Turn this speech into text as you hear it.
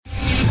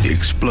The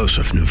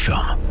explosive new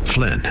film,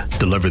 Flynn,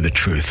 deliver the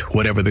truth,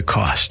 whatever the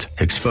cost,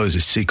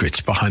 exposes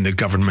secrets behind the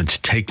government's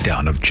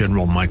takedown of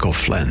General Michael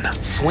Flynn.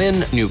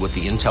 Flynn knew what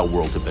the intel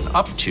world had been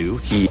up to.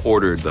 He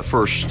ordered the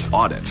first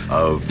audit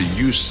of the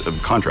use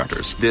of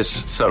contractors.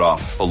 This set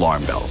off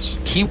alarm bells.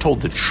 He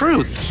told the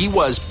truth. He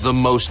was the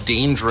most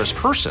dangerous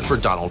person for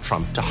Donald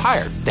Trump to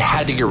hire. They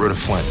had to get rid of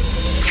Flynn.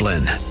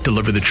 Flynn,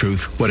 deliver the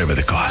truth, whatever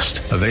the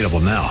cost. Available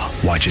now.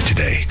 Watch it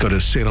today. Go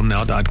to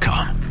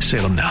salemnow.com.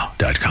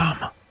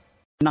 salemnow.com.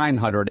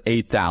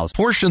 908,000.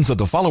 Portions of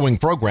the following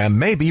program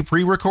may be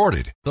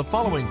pre-recorded. The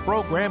following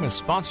program is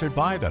sponsored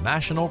by the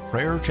National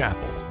Prayer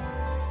Chapel.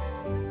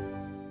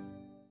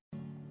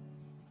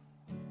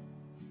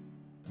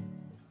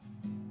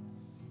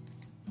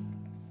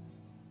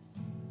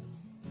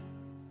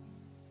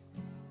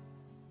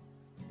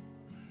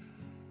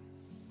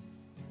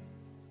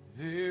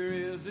 There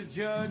is a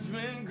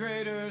judgment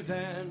greater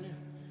than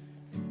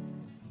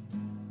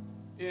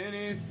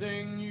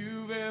anything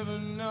you've ever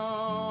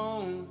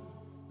known.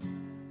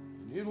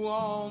 It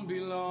won't be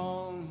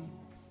long.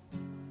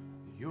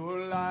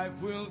 Your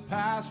life will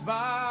pass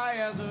by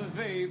as a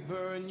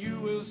vapor, and you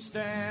will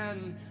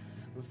stand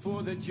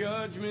before the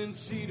judgment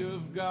seat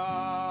of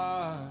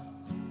God.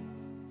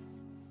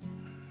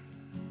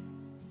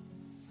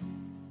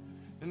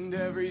 And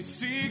every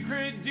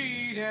secret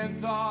deed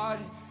and thought,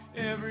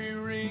 every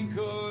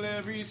wrinkle,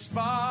 every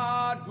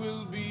spot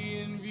will be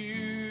in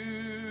view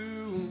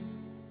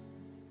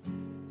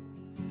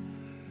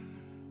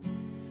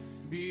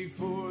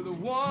before the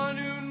one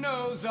who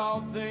knows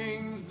all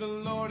things, the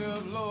Lord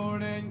of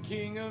Lords and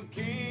King of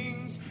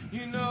Kings.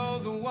 You know,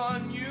 the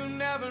one you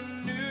never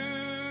knew.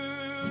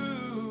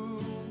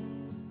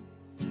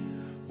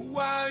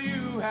 While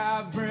you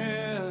have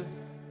breath,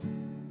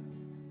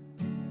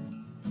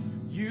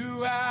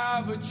 you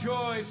have a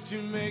choice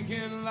to make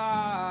in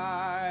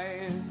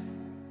life.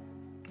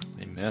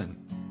 Amen.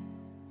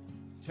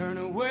 Turn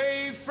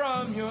away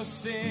from your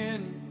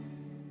sin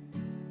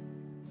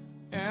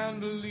and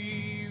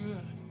believe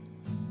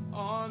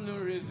on the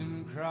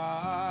risen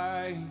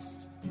Christ.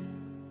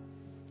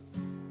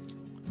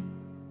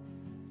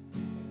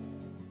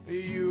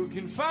 You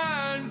can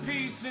find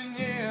peace in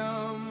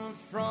Him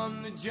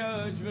from the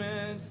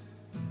judgment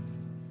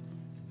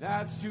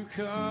that's to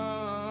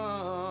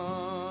come.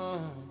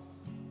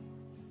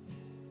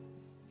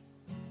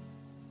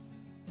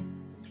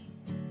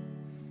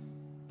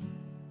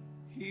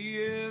 He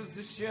is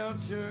the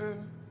shelter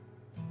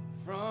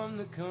from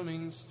the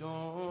coming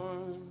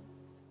storm.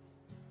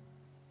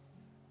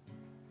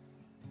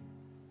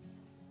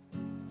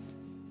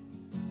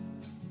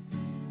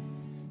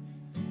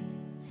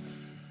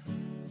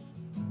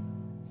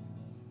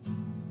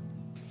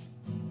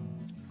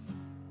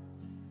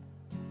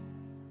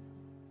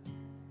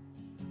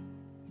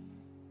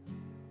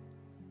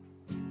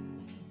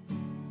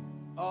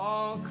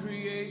 All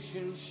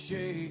creation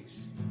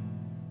shakes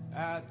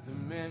at the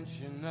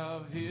mention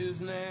of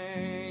His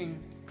name.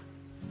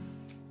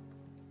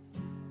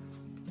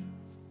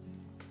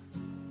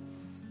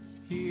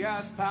 He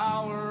has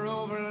power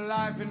over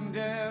life and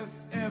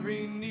death.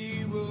 Every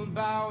knee will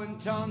bow and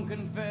tongue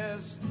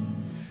confess.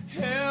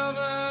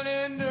 Heaven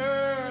and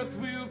earth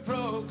will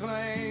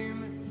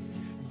proclaim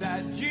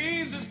that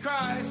Jesus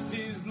Christ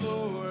is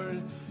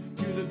Lord.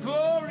 To the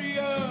glory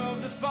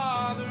of the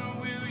Father,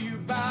 will you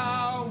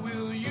bow?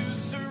 Will you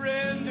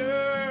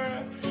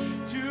surrender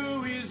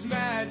to His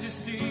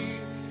majesty?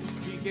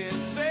 He can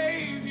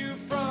save you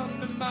from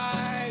the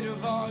might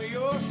of all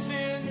your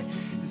sin.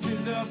 This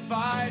is the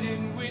fight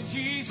in which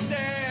He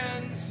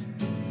stands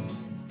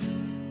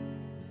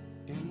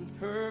in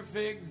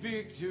perfect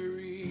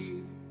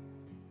victory.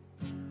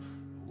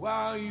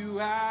 While you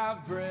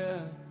have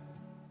breath,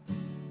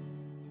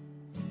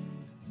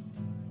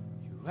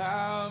 you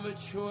have a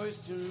choice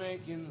to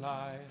make in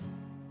life.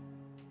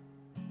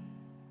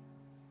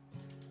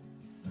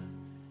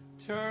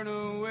 Turn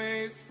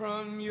away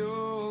from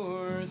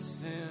your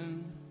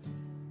sin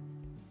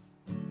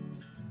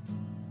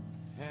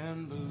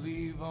and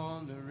believe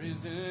on the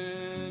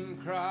risen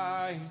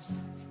Christ.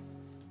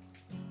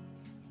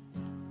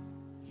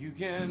 You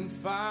can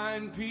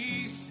find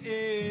peace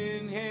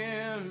in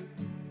Him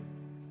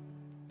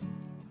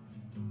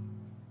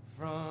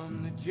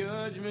from the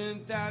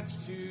judgment that's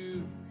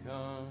to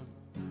come.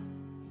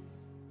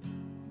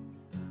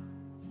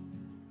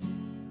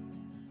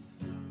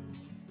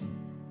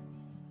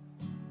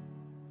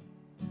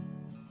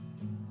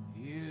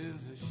 He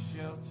is a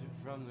shelter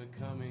from the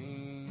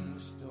coming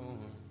storm.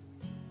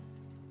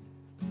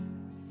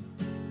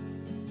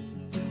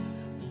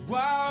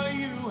 While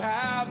you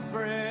have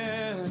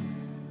breath,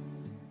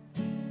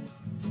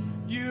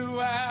 you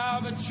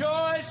have a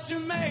choice to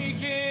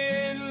make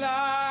in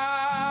life.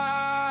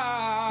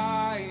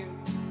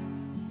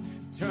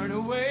 Turn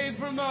away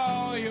from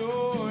all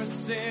your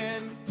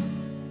sin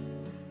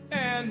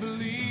and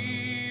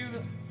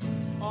believe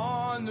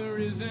on the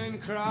risen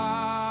Christ.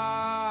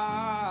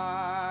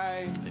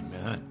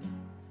 Amen.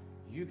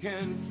 You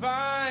can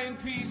find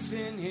peace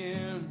in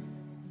Him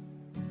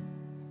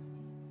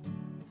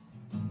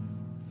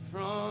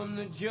from from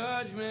the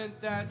judgment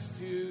that's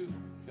to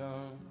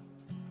come.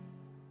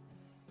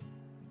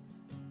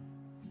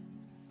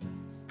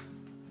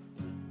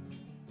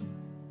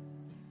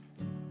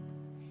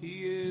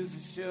 He is a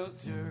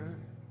shelter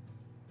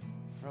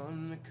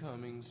from the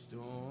coming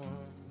storm.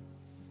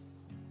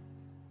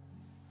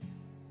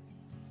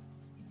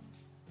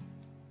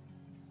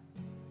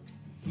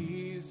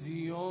 He's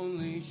the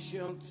only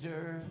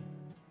shelter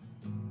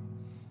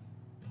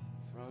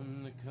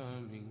from the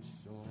coming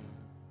storm.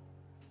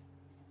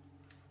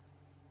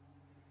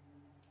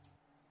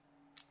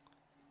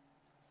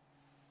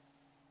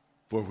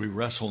 For we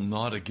wrestle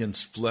not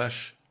against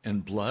flesh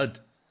and blood,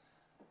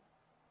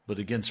 but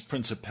against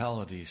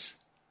principalities,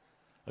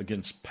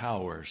 against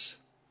powers,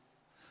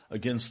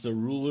 against the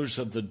rulers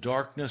of the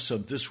darkness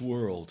of this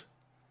world,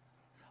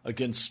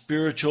 against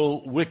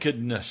spiritual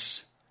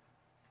wickedness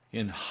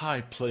in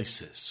high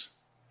places.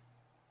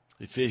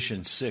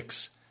 Ephesians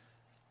 6,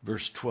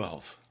 verse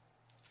 12.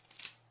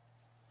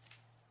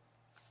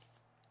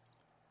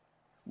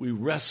 We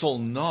wrestle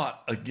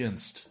not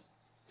against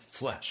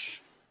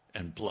flesh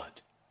and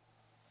blood.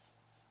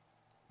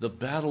 The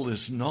battle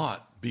is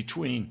not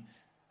between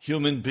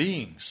human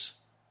beings.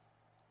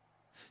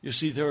 You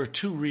see, there are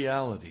two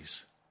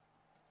realities.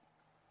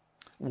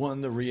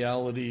 One, the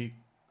reality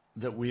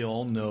that we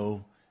all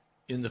know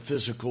in the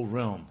physical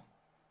realm.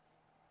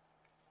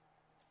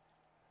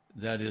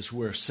 That is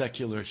where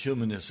secular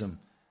humanism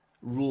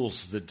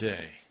rules the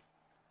day.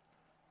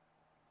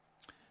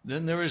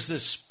 Then there is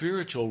this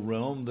spiritual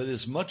realm that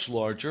is much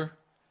larger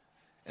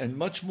and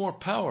much more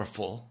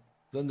powerful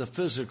than the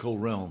physical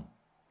realm.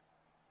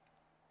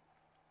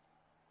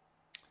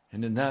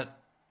 And in that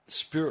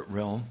spirit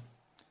realm,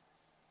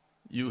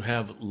 you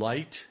have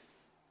light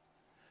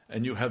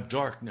and you have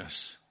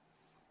darkness.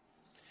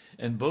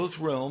 And both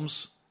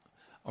realms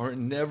are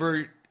in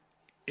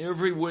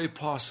every way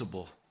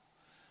possible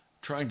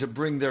trying to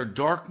bring their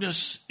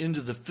darkness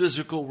into the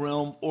physical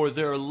realm or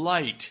their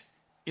light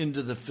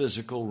into the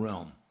physical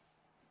realm.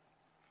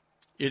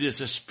 It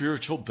is a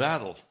spiritual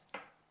battle.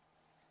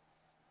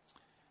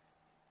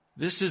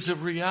 This is a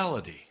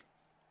reality.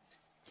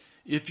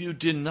 If you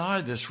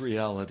deny this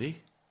reality,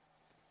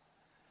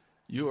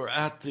 you are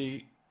at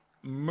the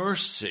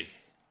mercy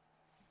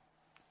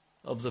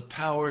of the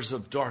powers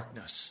of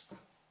darkness,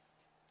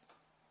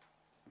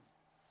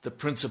 the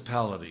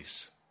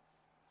principalities,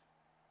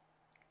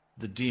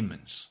 the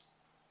demons.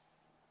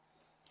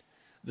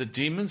 The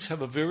demons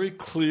have a very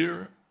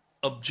clear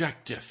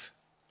objective,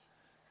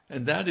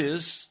 and that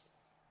is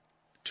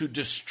to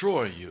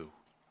destroy you,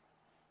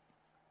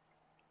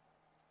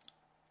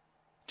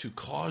 to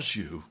cause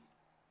you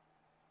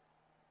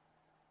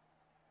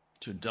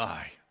to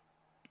die.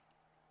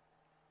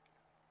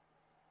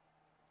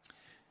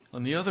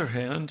 On the other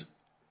hand,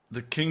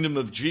 the kingdom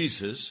of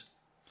Jesus,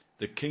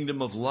 the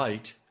kingdom of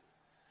light,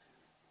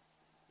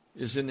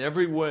 is in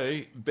every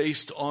way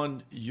based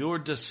on your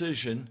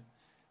decision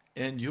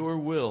and your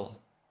will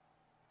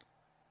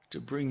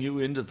to bring you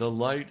into the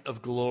light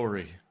of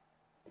glory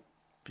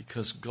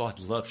because God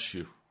loves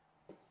you.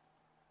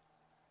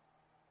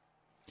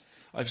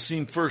 I've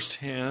seen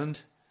firsthand,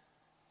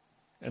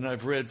 and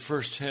I've read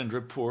firsthand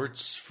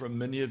reports from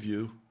many of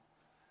you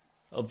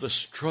of the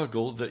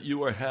struggle that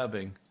you are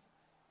having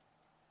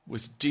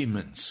with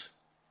demons.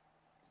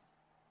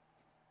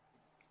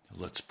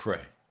 Let's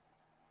pray.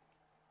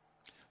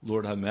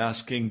 Lord, I'm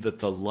asking that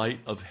the light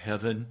of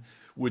heaven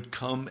would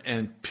come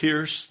and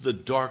pierce the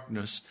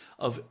darkness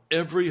of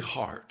every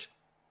heart,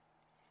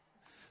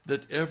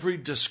 that every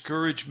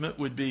discouragement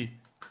would be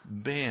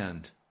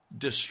banned,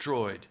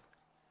 destroyed,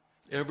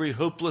 every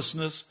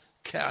hopelessness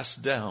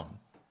cast down.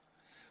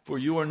 For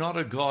you are not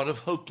a God of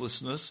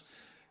hopelessness,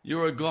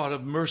 you're a God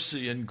of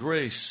mercy and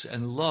grace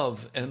and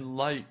love and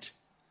light.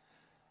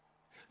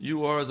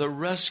 You are the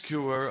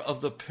rescuer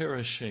of the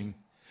perishing.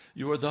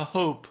 You are the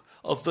hope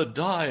of the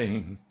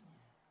dying.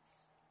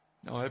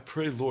 Now I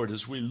pray, Lord,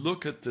 as we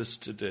look at this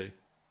today,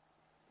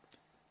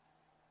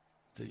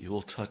 that you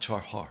will touch our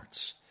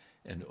hearts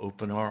and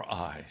open our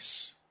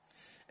eyes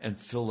and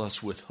fill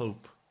us with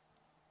hope.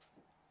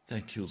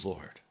 Thank you,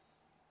 Lord.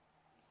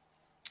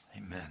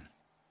 Amen.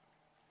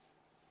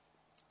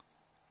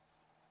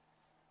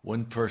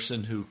 One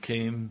person who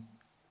came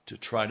to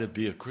try to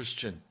be a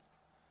Christian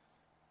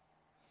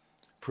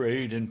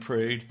prayed and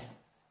prayed,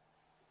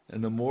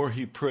 and the more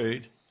he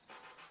prayed,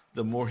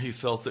 the more he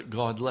felt that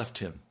God left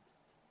him.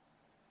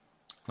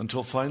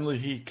 Until finally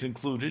he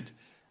concluded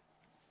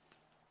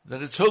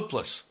that it's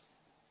hopeless,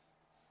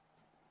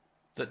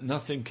 that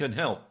nothing can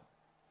help.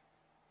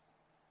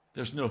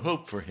 There's no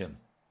hope for him.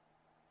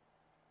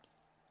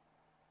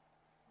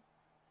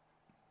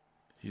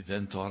 He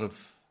then thought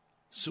of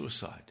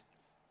suicide.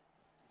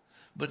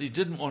 But he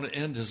didn't want to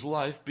end his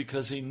life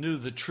because he knew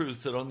the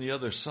truth that on the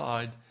other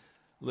side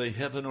lay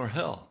heaven or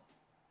hell.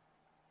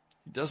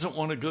 He doesn't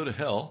want to go to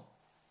hell,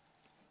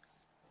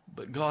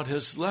 but God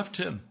has left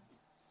him.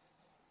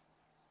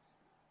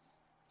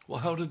 Well,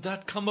 how did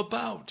that come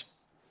about?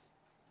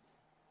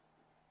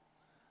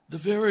 The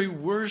very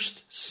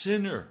worst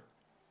sinner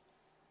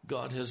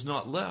God has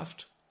not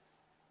left,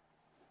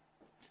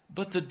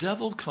 But the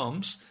devil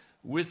comes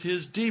with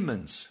his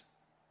demons.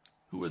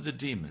 Who are the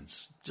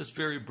demons? Just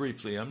very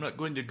briefly, I'm not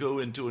going to go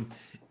into a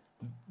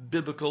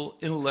biblical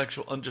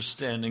intellectual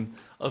understanding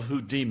of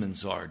who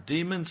demons are.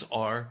 Demons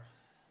are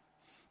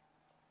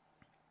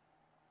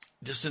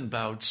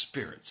disemboweled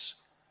spirits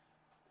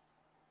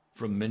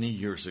from many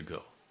years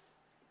ago.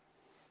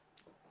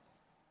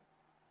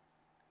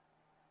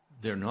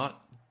 They're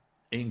not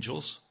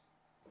angels.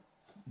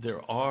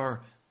 There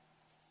are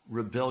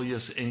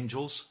rebellious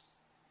angels,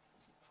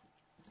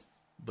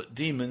 but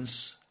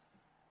demons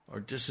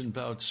are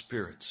disemboweled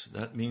spirits.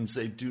 That means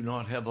they do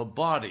not have a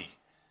body.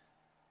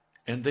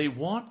 And they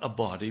want a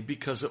body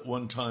because at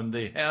one time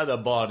they had a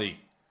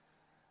body.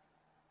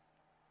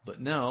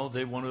 But now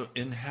they want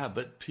to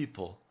inhabit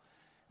people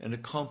and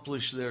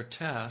accomplish their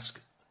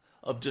task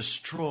of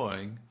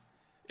destroying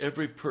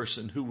every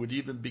person who would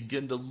even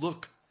begin to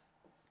look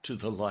to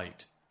the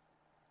light.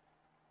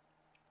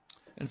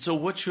 And so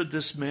what should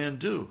this man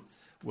do?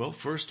 Well,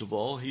 first of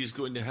all, he's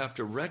going to have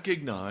to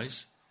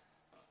recognize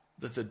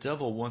that the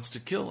devil wants to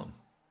kill him.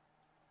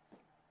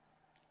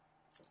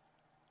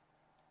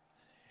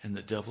 And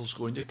the devil's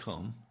going to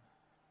come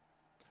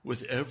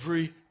with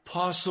every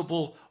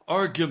possible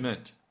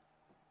argument.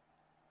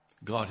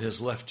 God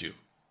has left you.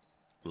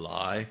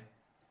 Lie.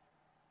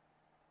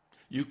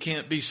 You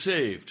can't be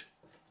saved.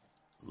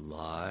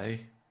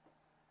 Lie.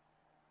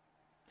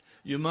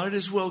 You might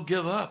as well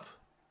give up.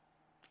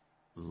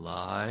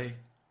 Lie.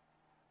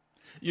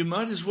 You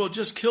might as well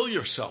just kill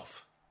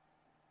yourself.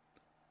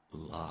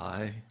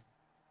 Lie.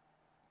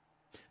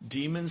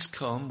 Demons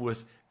come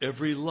with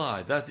every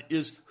lie. That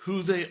is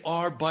who they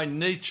are by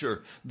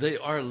nature. They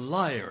are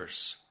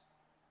liars.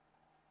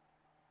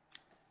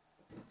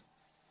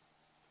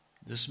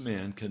 This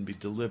man can be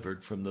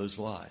delivered from those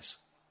lies.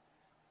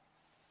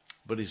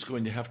 But he's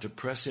going to have to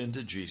press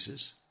into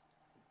Jesus.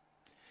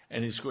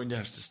 And he's going to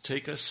have to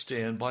take a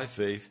stand by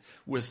faith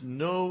with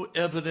no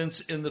evidence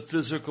in the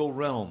physical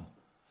realm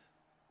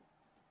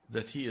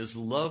that he is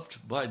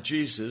loved by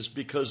Jesus,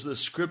 because the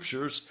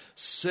scriptures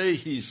say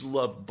he's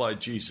loved by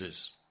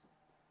Jesus.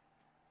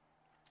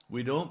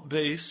 We don't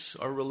base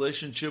our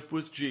relationship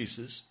with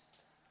Jesus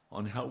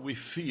on how we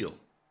feel.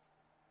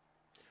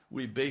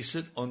 We base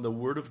it on the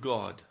Word of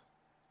God.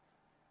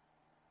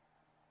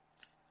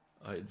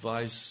 I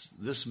advise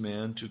this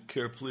man to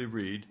carefully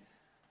read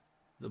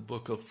the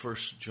book of 1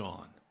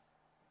 John,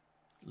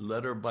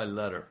 letter by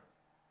letter.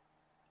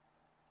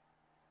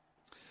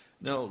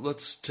 Now,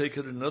 let's take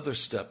it another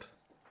step.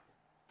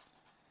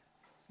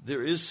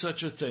 There is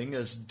such a thing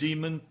as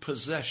demon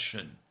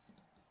possession.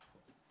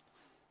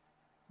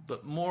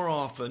 But more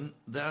often,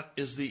 that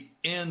is the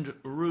end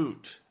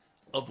root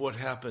of what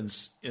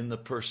happens in the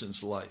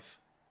person's life.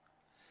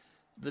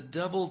 The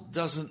devil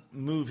doesn't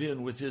move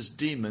in with his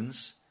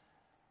demons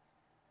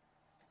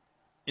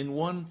in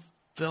one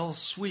fell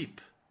sweep.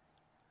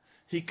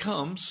 He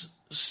comes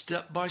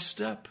step by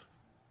step.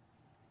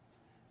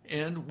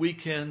 And we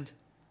can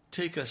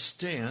take a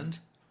stand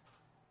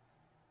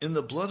in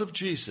the blood of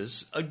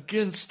Jesus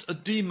against a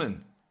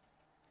demon,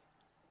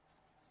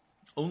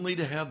 only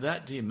to have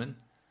that demon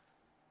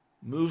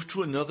move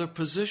to another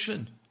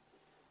position.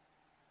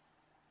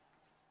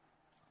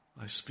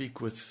 I speak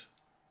with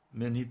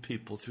many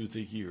people through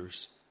the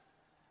years,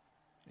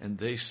 and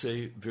they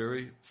say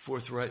very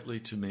forthrightly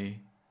to me,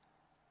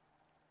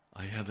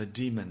 I have a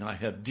demon. I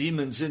have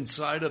demons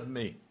inside of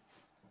me.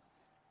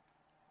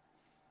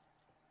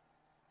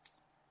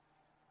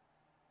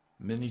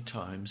 Many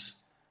times,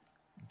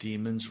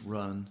 demons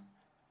run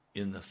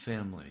in the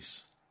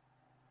families.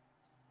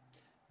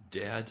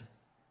 Dad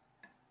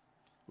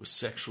was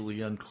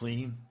sexually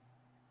unclean,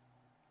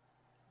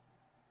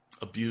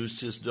 abused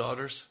his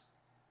daughters,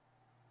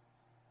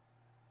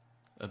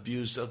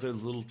 abused other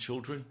little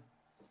children.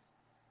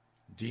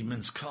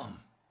 Demons come.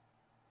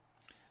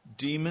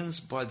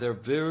 Demons, by their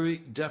very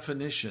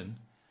definition,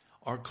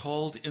 are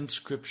called in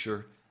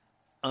Scripture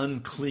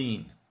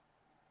unclean.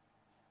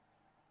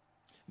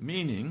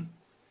 Meaning,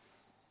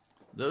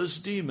 those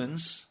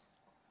demons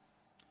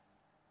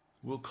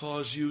will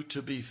cause you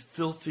to be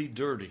filthy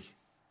dirty.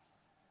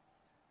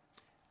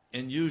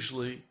 And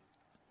usually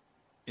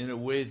in a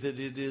way that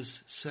it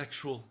is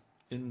sexual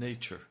in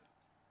nature.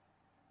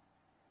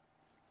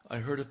 I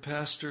heard a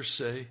pastor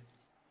say,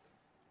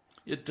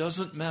 it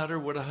doesn't matter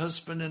what a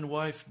husband and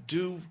wife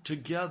do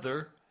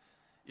together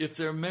if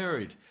they're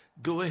married.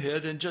 Go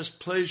ahead and just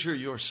pleasure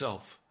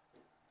yourself.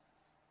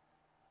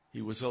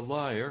 He was a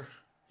liar.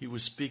 He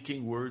was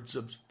speaking words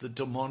of the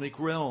demonic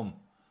realm.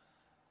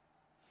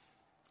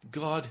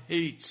 God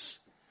hates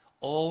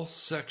all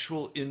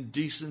sexual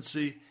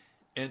indecency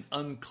and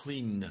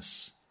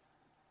uncleanness.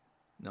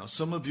 Now,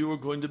 some of you are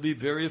going to be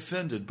very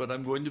offended, but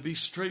I'm going to be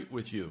straight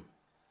with you.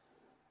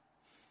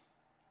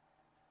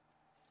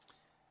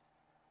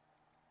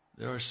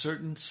 There are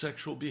certain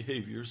sexual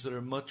behaviors that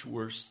are much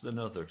worse than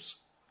others.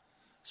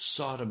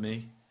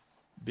 Sodomy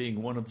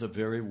being one of the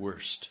very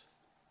worst.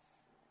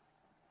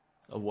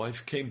 A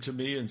wife came to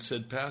me and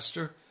said,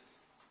 Pastor,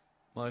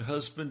 my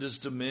husband is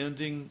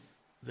demanding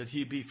that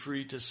he be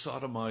free to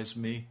sodomize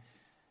me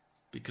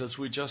because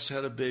we just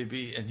had a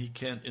baby and he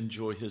can't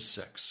enjoy his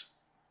sex.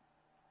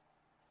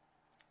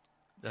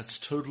 That's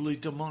totally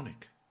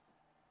demonic.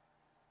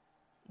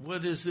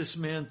 What is this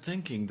man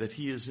thinking? That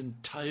he is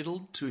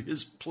entitled to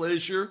his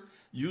pleasure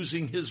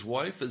using his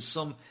wife as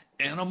some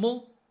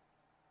animal?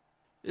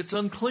 It's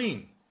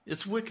unclean.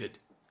 It's wicked.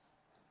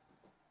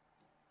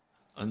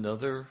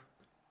 Another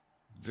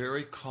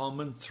very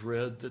common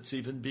thread that's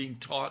even being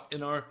taught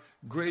in our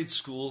grade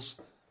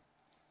schools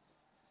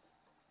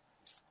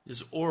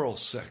is oral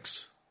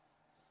sex.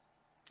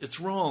 It's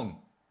wrong.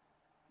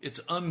 It's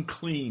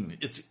unclean.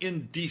 It's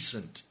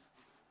indecent.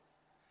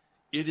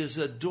 It is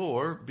a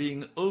door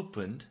being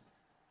opened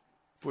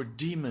for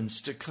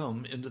demons to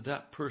come into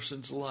that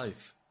person's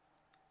life.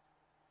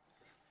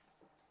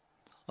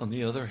 On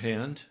the other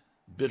hand,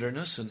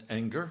 bitterness and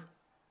anger,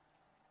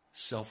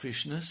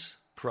 selfishness,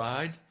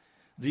 pride,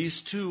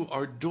 these two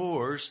are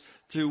doors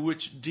through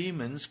which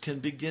demons can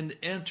begin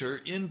to enter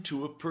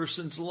into a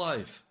person's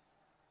life.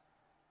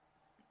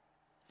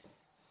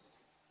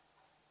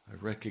 I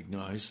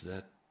recognize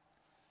that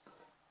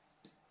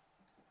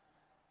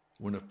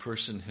when a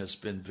person has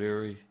been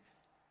very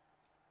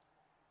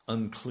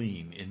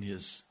unclean in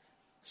his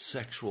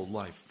sexual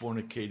life,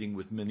 fornicating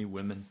with many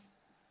women,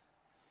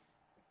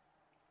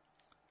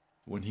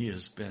 when he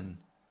has been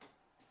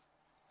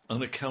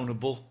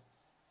unaccountable,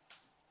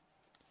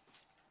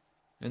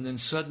 and then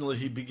suddenly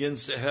he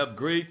begins to have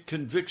great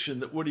conviction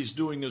that what he's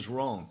doing is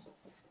wrong,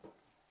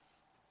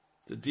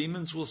 the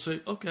demons will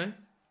say, okay,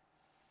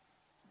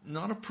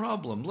 not a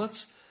problem.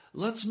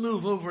 Let's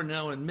move over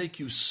now and make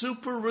you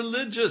super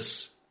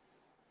religious.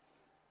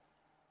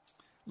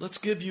 Let's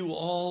give you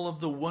all of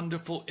the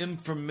wonderful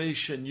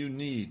information you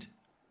need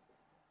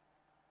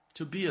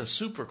to be a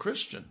super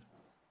Christian.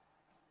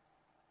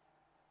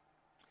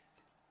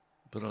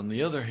 But on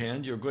the other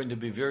hand, you're going to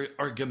be very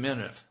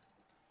argumentative.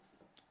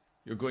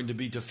 You're going to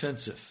be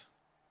defensive.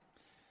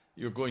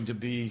 You're going to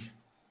be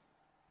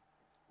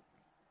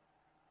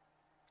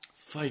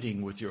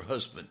fighting with your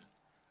husband,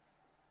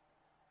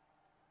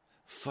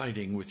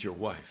 fighting with your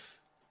wife,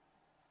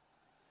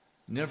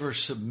 never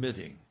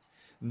submitting,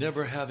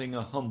 never having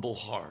a humble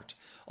heart,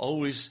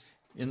 always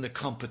in the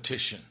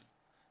competition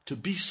to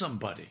be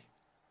somebody.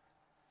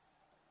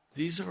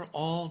 These are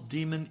all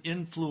demon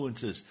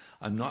influences.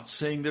 I'm not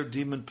saying they're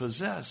demon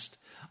possessed.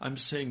 I'm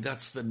saying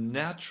that's the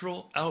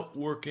natural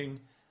outworking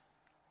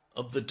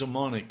of the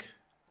demonic.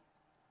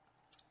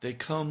 They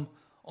come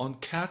on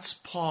cat's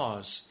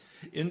paws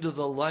into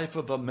the life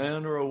of a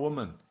man or a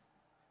woman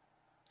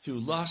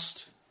through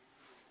lust,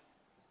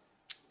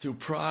 through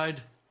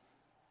pride,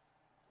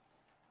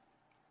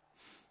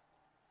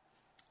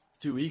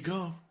 through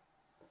ego,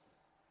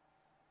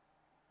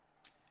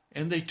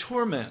 and they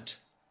torment.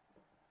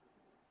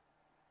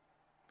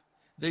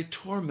 They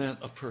torment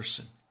a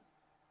person.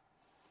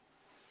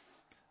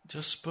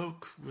 Just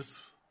spoke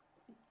with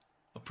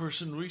a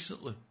person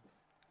recently.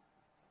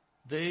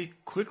 They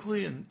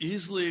quickly and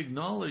easily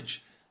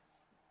acknowledge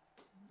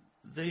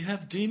they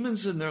have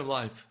demons in their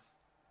life.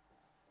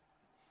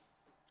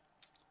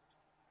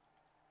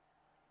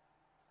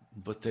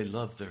 But they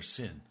love their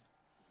sin.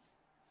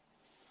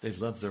 They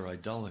love their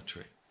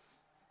idolatry.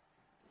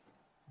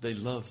 They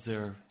love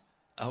their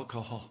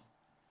alcohol.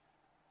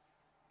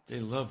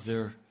 They love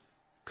their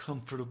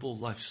comfortable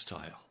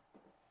lifestyle.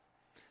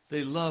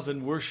 They love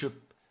and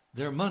worship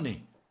their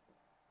money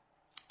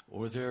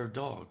or their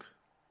dog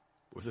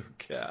or their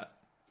cat.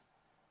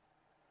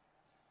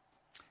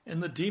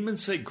 And the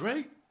demons say,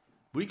 great,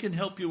 we can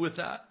help you with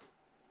that.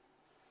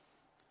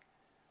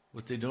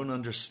 What they don't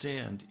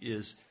understand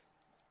is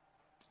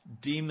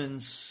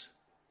demons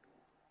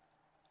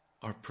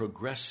are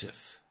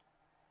progressive.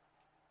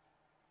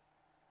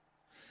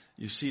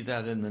 You see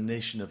that in the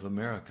nation of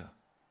America.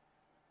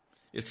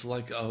 It's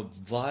like a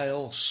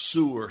vile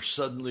sewer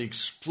suddenly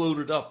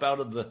exploded up out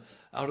of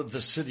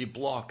the city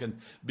block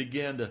and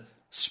began to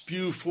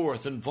spew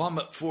forth and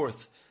vomit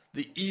forth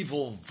the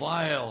evil,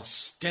 vile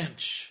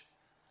stench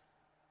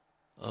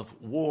of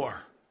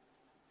war,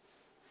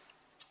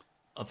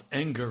 of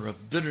anger,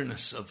 of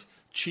bitterness, of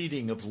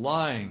cheating, of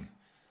lying,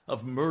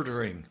 of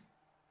murdering.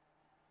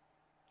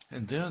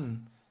 And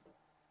then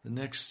the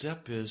next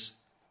step is,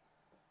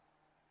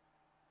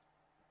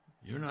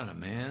 you're not a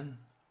man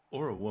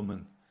or a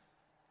woman.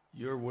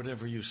 You're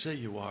whatever you say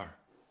you are.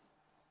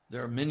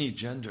 There are many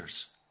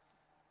genders.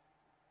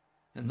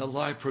 And the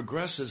lie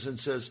progresses and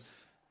says,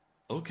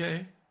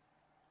 okay,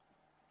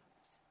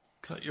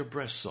 cut your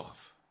breasts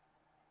off.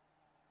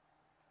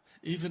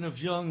 Even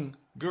of young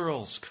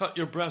girls, cut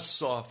your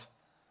breasts off.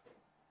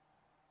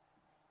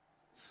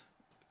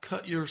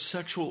 Cut your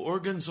sexual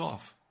organs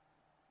off.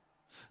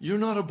 You're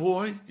not a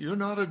boy. You're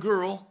not a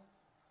girl.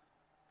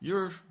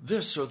 You're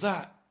this or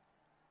that.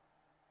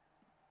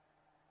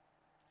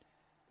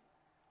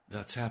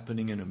 That's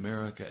happening in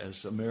America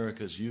as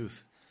America's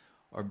youth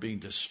are being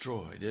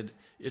destroyed.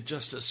 It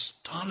just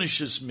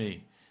astonishes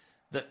me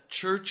that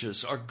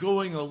churches are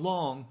going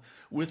along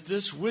with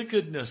this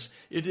wickedness.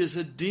 It is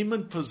a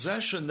demon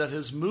possession that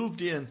has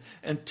moved in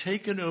and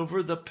taken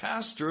over the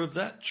pastor of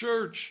that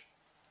church.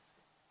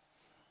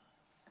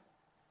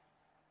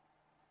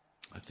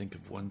 I think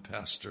of one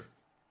pastor,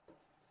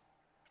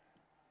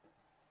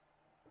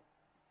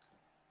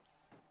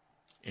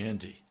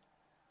 Andy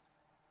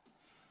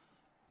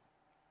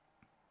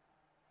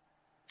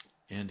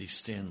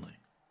Stanley,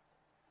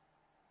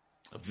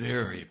 a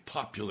very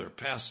popular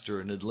pastor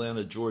in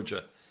Atlanta,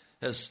 Georgia,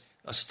 has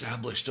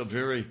established a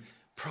very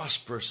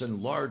prosperous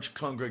and large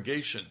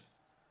congregation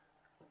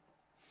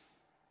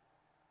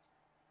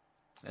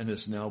and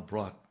has now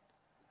brought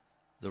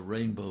the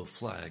rainbow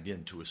flag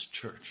into his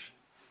church.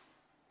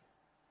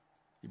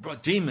 He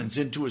brought demons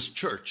into his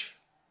church.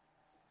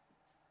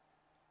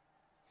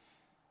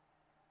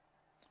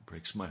 It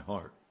breaks my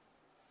heart.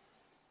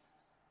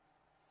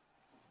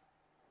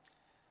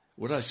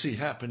 What I see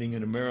happening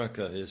in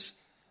America is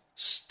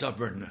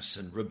stubbornness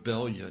and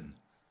rebellion,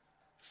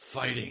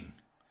 fighting,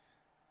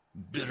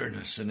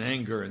 bitterness and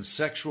anger, and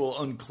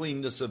sexual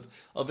uncleanness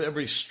of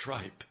every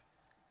stripe.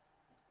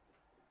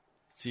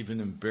 It's even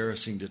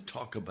embarrassing to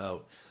talk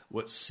about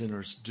what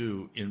sinners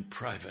do in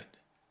private.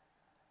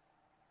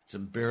 It's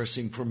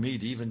embarrassing for me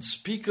to even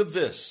speak of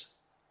this.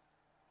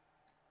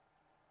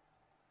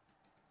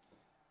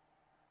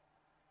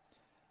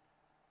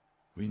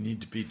 We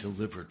need to be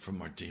delivered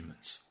from our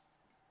demons.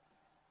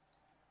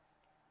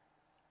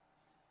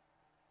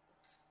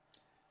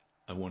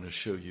 I want to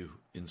show you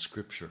in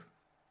Scripture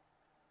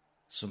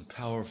some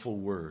powerful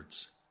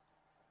words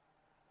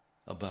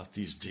about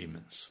these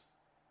demons.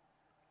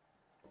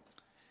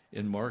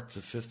 In Mark,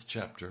 the 5th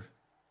chapter,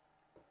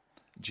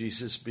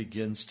 Jesus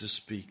begins to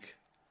speak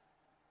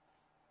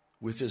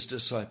with his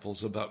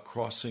disciples about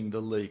crossing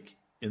the lake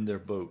in their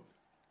boat.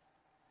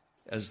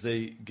 As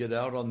they get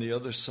out on the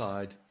other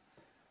side,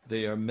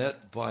 they are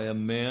met by a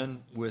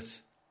man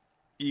with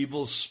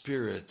evil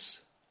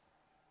spirits.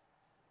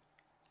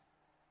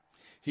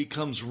 He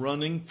comes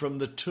running from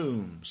the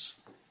tombs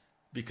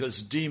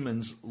because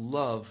demons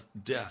love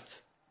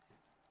death.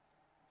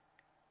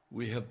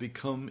 We have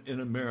become in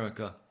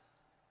America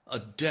a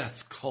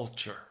death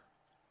culture.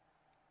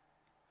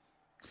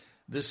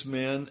 This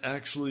man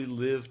actually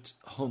lived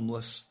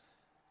homeless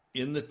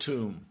in the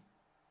tomb.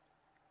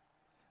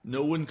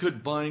 No one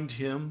could bind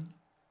him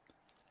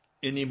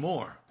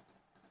anymore.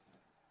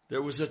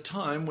 There was a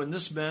time when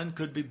this man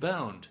could be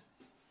bound.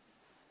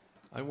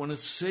 I want to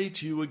say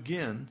to you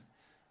again,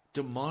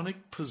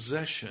 demonic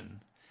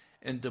possession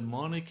and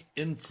demonic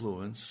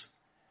influence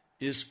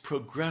is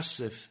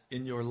progressive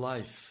in your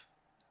life.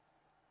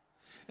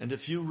 And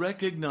if you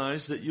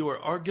recognize that you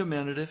are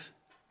argumentative,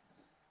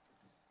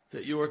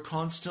 that you are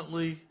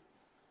constantly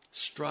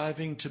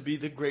striving to be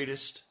the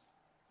greatest,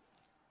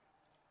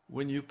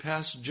 when you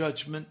pass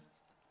judgment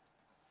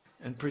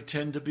and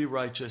pretend to be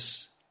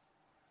righteous,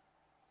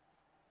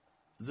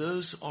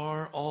 those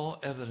are all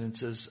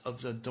evidences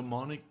of the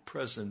demonic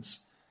presence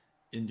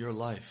in your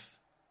life.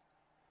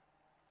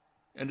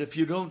 And if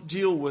you don't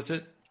deal with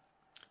it,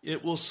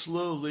 it will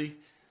slowly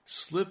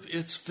slip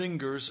its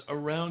fingers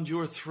around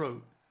your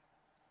throat,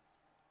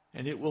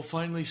 and it will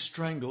finally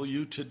strangle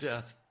you to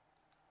death.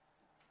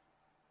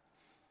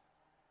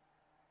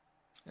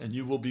 And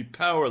you will be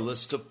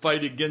powerless to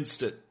fight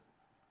against it.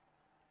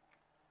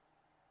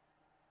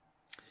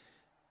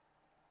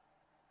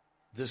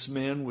 This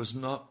man was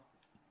not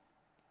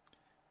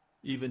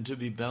even to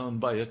be bound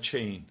by a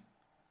chain.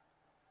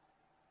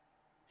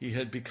 He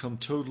had become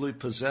totally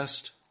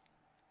possessed.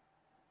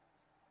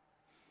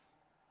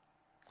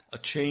 A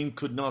chain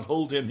could not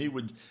hold him. He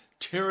would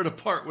tear it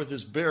apart with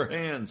his bare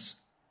hands.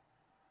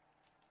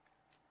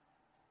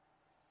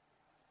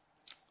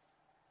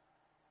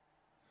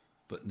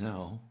 But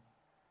now,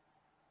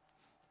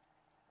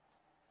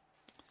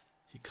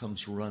 he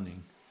comes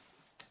running.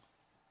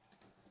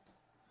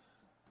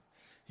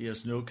 He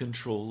has no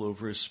control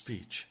over his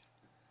speech,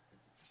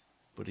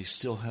 but he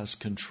still has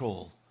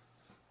control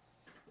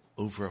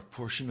over a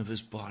portion of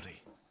his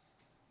body.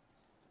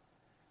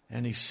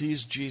 And he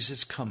sees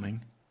Jesus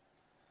coming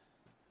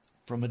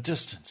from a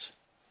distance.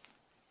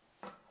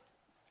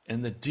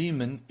 And the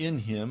demon in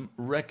him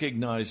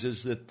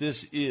recognizes that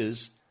this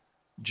is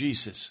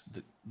Jesus,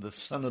 the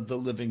Son of the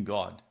living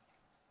God.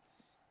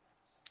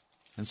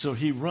 And so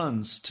he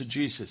runs to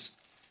Jesus.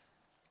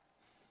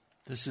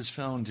 This is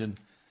found in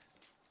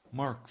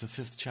Mark, the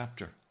 5th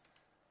chapter.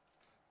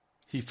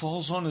 He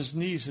falls on his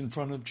knees in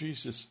front of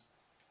Jesus.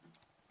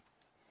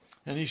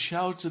 And he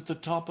shouts at the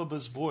top of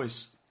his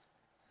voice,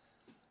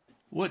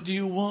 "What do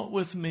you want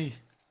with me?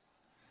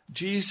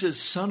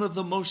 Jesus, Son of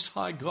the Most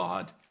High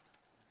God,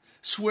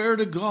 swear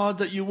to God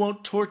that you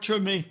won't torture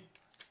me."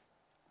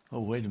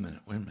 Oh, wait a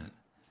minute.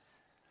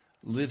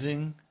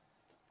 Living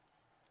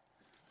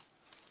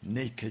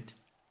naked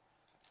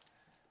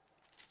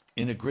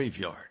in a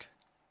graveyard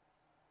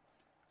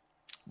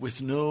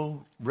with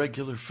no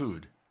regular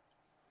food.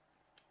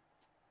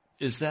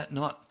 Is that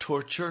not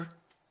torture?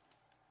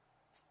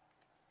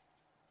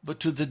 But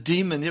to the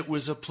demon, it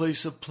was a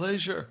place of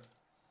pleasure.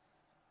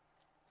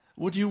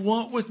 "What do you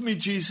want with me,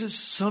 Jesus,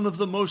 Son of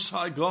the Most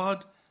High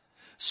God?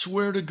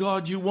 Swear to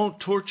God you won't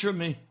torture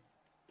me."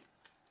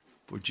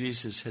 For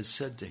Jesus has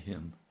said to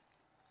him,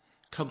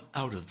 "Come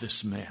out of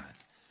this man.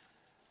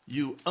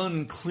 you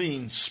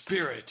unclean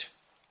spirit.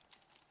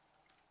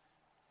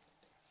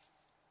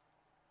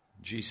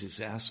 Jesus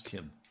asked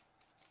him,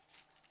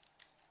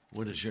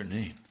 what is your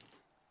name?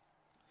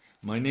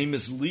 My name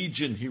is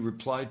Legion, he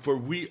replied, for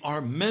we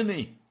are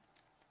many.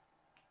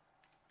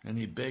 And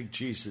he begged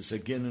Jesus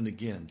again and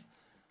again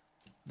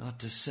not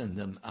to send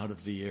them out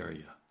of the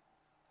area.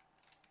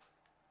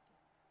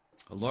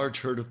 A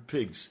large herd of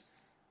pigs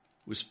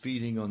was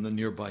feeding on the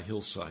nearby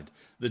hillside.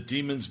 The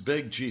demons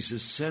begged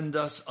Jesus, send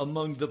us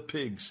among the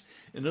pigs.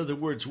 In other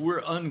words,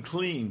 we're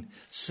unclean.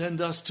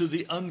 Send us to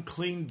the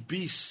unclean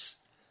beasts,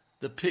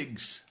 the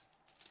pigs.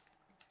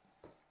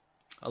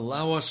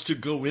 Allow us to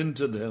go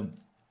into them.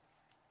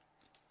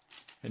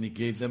 And he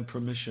gave them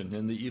permission,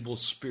 and the evil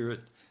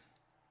spirit,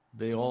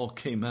 they all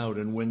came out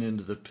and went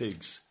into the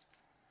pigs.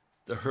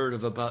 The herd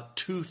of about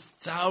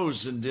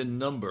 2,000 in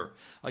number.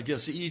 I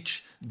guess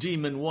each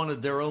demon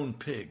wanted their own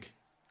pig.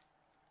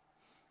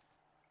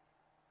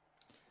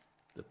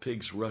 The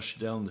pigs rushed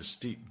down the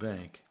steep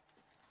bank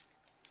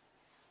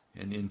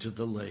and into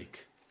the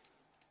lake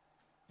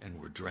and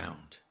were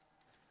drowned.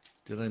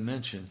 Did I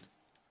mention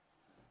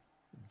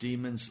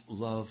demons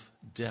love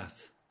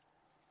death?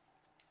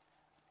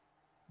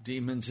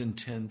 Demons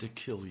intend to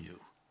kill you.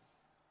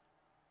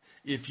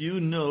 If you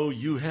know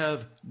you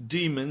have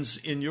demons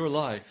in your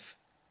life,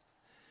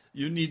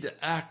 you need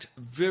to act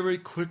very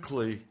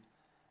quickly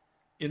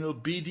in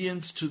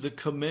obedience to the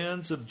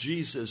commands of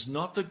Jesus,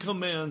 not the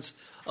commands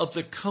of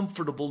the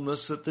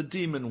comfortableness that the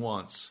demon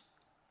wants,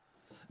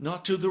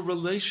 not to the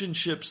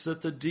relationships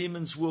that the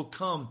demons will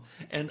come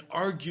and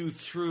argue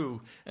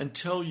through and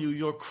tell you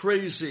you're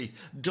crazy,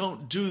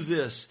 don't do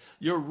this,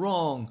 you're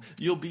wrong,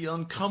 you'll be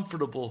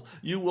uncomfortable,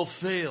 you will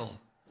fail.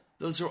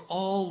 Those are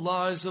all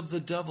lies of the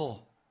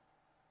devil.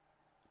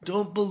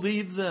 Don't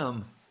believe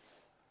them.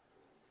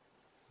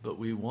 But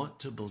we want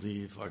to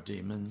believe our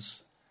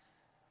demons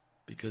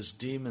because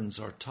demons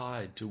are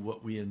tied to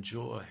what we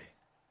enjoy.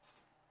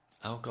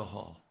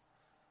 Alcohol,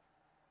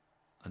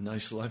 a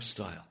nice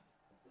lifestyle,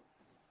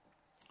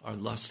 our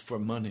lust for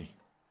money,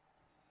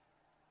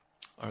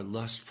 our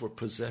lust for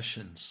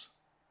possessions,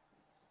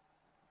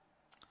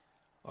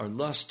 our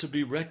lust to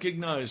be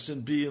recognized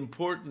and be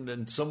important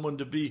and someone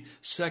to be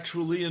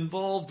sexually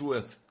involved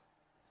with.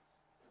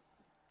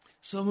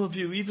 Some of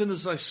you, even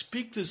as I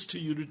speak this to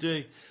you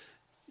today,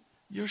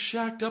 you're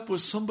shacked up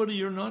with somebody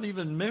you're not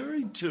even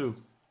married to.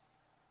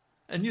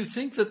 And you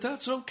think that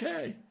that's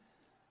okay.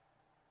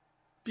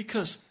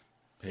 Because,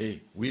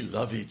 hey, we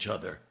love each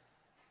other.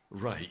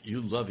 Right, you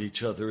love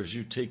each other as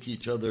you take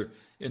each other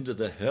into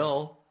the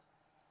hell.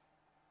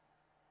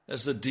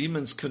 As the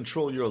demons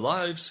control your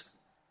lives.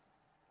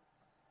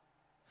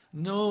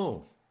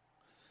 No,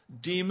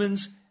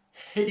 demons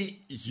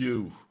hate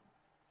you.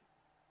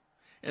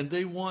 And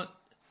they want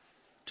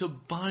to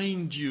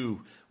bind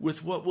you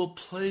with what will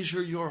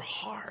pleasure your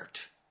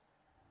heart.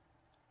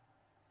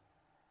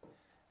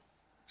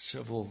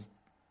 Several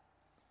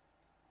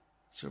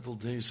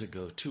days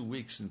ago, 2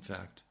 weeks in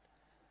fact,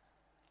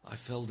 I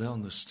fell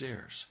down the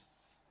stairs.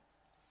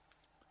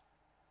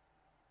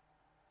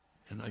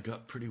 And I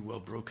got pretty well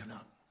broken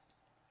up.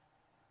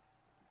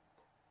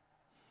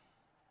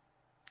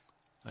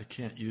 I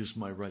can't use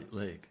my right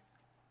leg.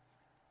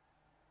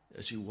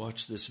 As you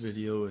watch this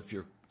video, if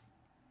you're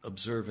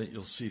observant,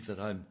 you'll see that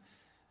I'm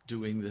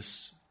doing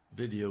this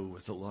video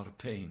with a lot of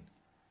pain.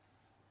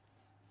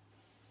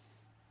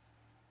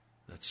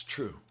 That's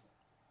true.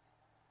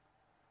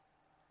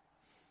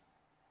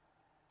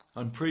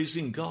 I'm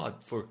praising God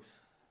for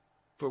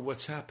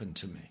what's happened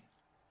to me.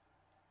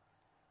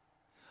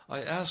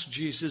 I asked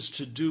Jesus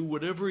to do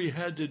whatever he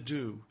had to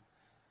do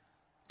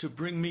to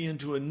bring me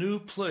into a new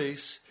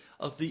place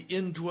of the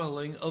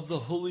indwelling of the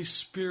Holy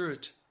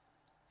Spirit.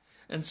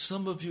 And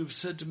some of you have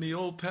said to me,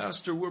 oh,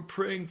 Pastor, we're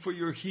praying for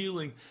your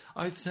healing.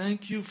 I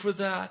thank you for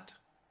that.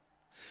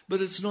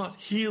 But it's not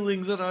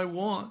healing that I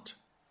want.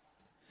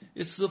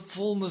 It's the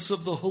fullness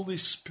of the Holy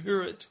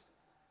Spirit.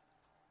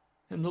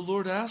 And the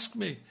Lord asked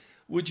me,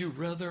 would you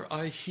rather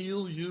I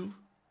heal you?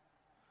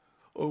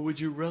 Or would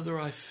you rather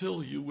I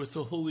fill you with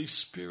the Holy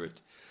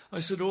Spirit? I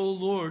said, oh,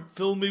 Lord,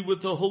 fill me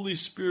with the Holy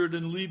Spirit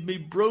and leave me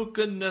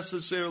broken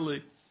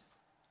necessarily.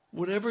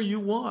 Whatever you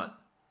want.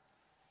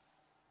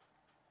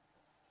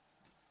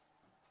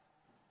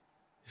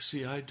 You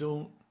see, I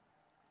don't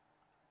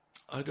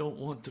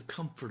want the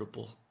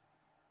comfortable.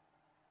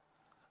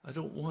 I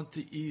don't want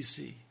the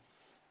easy.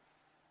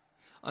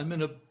 I'm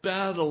in a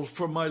battle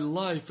for my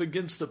life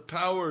against the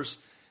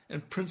powers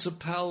and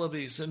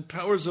principalities and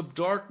powers of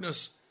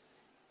darkness.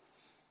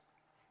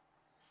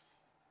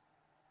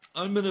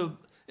 I'm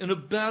in a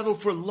battle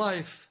for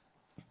life.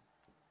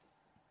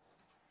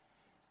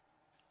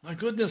 My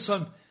goodness,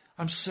 I'm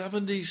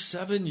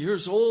 77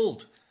 years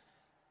old.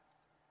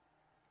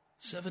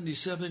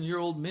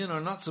 77-year-old men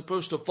are not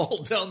supposed to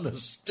fall down the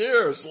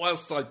stairs,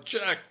 last I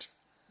checked.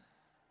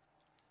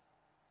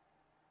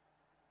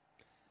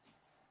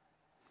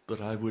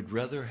 But I would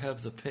rather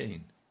have the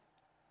pain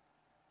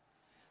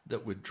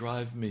that would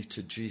drive me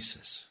to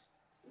Jesus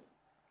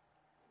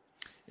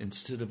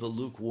instead of a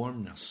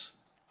lukewarmness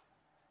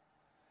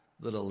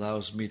that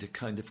allows me to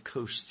kind of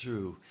coast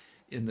through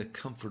in the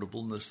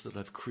comfortableness that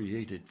I've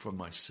created for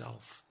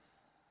myself.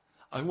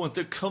 I want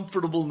the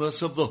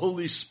comfortableness of the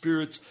Holy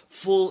Spirit's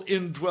full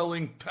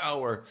indwelling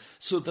power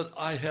so that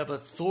I have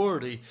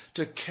authority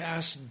to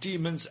cast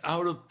demons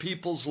out of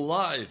people's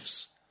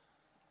lives.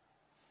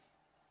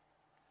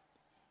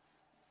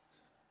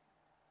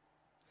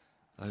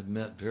 I've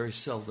met very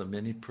seldom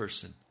any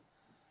person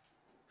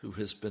who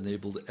has been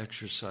able to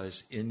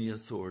exercise any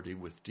authority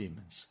with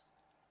demons.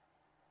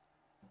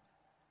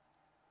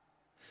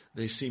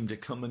 They seem to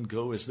come and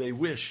go as they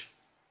wish.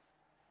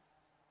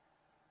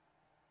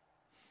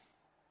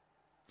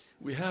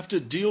 We have to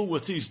deal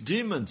with these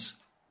demons,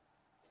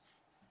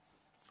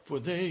 for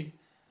I'm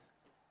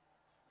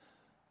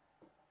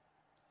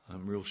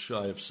real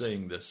shy of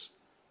saying this,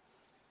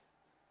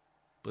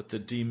 but the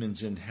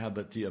demons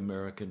inhabit the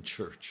American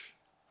church.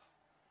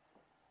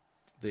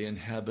 They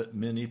inhabit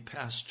many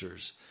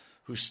pastors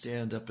who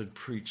stand up and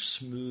preach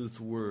smooth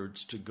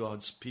words to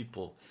God's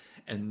people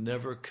and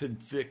never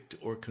convict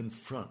or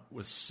confront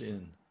with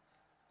sin.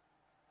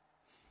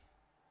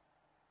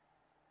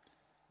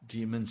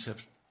 Demons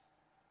have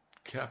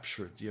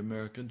captured the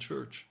American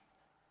church.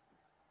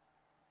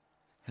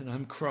 And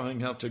I'm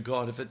crying out to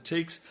God, if it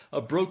takes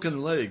a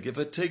broken leg, if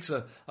it takes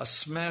a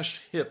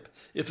smashed hip,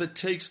 if it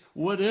takes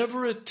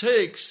whatever it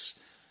takes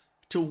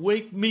to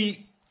wake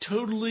me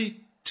totally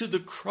to the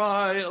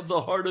cry of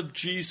the heart of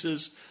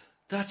Jesus,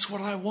 that's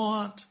what I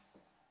want.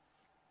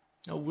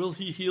 Now, will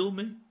he heal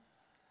me?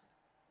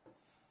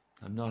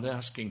 I'm not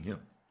asking him.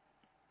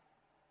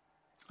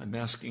 I'm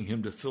asking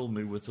him to fill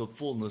me with the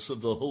fullness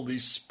of the Holy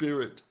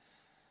Spirit.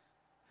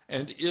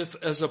 And if,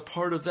 as a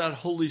part of that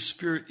Holy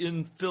Spirit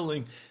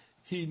infilling,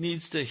 he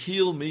needs to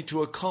heal me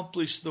to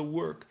accomplish the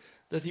work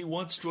that he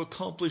wants to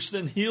accomplish,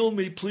 then heal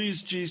me,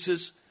 please,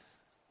 Jesus.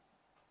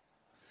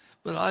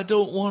 But I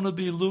don't want to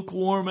be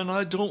lukewarm, and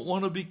I don't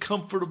want to be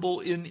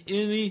comfortable in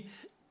any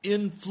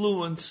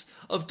influence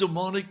of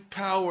demonic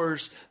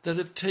powers that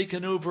have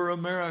taken over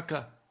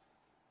America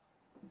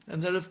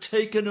and that have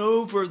taken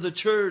over the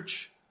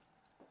church.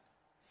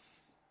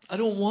 I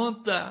don't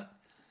want that.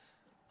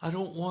 I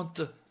don't want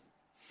the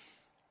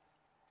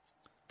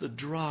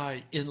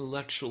dry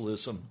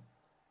intellectualism.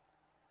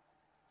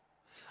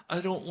 I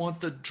don't want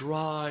the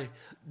dry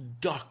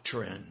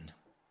doctrine.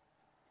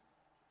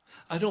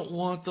 I don't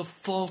want the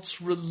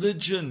false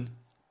religion.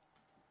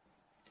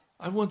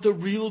 I want the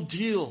real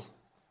deal.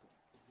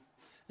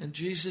 And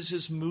Jesus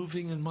is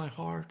moving in my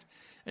heart,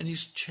 and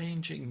he's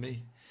changing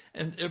me.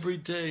 And every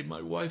day,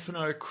 my wife and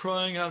I are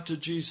crying out to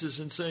Jesus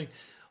and saying,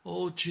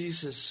 "Oh,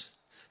 Jesus,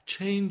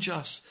 change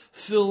us,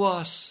 fill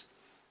us."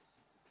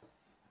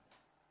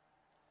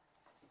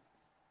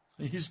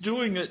 And he's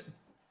doing it.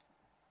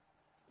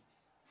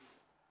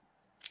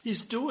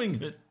 He's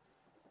doing it.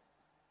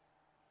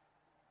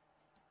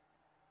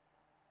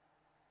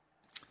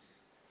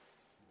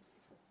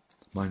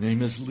 "My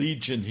name is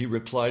Legion," he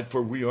replied,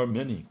 "for we are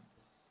many."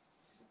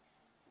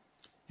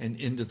 And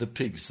into the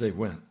pigs they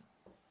went.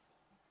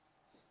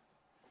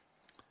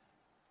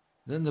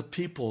 Then the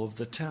people of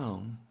the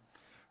town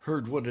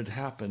heard what had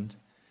happened,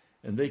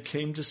 and they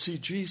came to see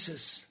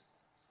Jesus.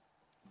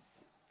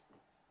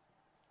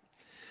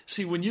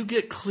 See, when you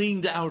get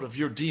cleaned out of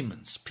your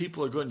demons,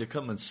 people are going to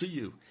come and see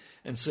you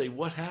and say,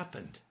 "What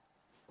happened?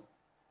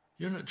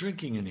 You're not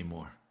drinking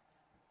anymore.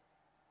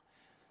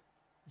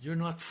 You're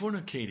not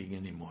fornicating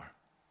anymore.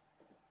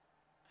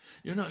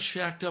 You're not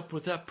shacked up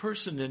with that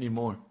person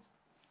anymore.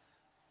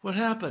 What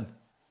happened?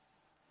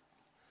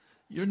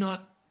 You're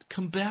not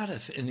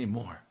combative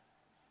anymore.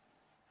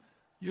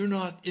 You're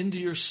not into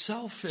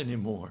yourself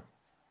anymore.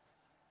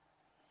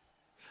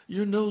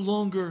 You're no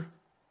longer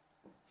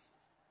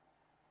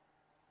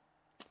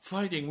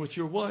fighting with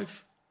your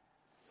wife.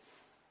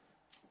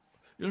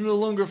 You're no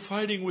longer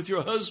fighting with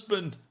your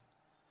husband.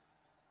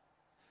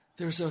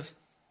 There's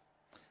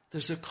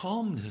a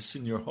calmness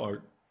in your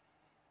heart.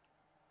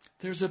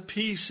 There's a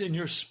peace in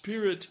your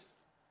spirit.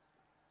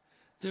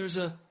 There's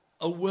a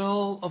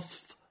well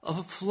of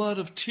a flood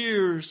of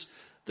tears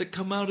that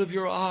come out of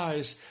your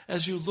eyes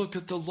as you look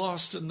at the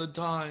lost and the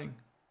dying.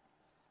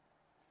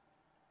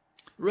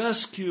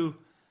 Rescue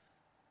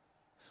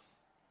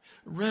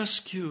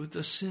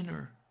the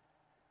sinner.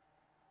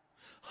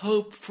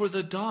 Hope for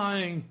the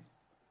dying.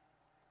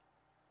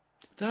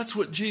 That's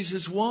what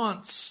Jesus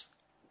wants.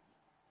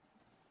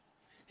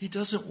 He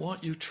doesn't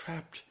want you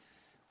trapped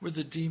where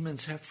the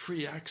demons have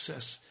free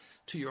access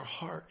to your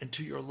heart and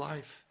to your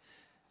life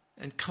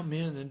and come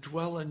in and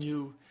dwell in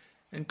you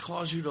and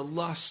cause you to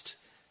lust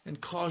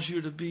and cause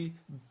you to be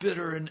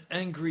bitter and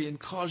angry and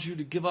cause you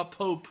to give up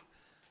hope.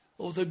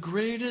 Oh, the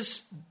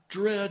greatest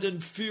dread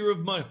and fear of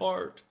my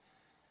heart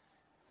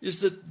is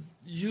that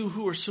you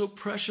who are so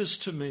precious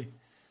to me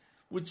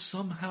would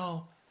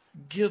somehow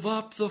give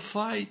up the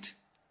fight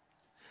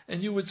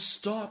and you would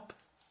stop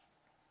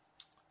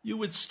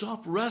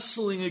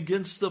wrestling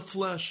against the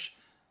flesh.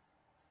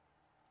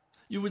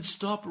 You would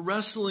stop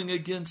wrestling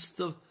against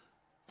the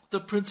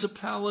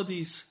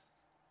principalities.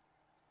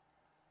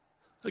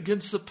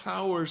 against the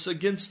powers,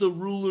 against the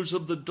rulers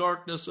of the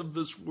darkness of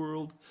this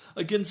world,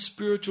 against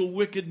spiritual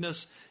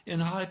wickedness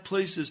in high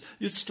places.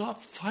 You'd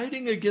stop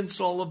fighting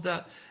against all of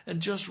that and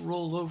just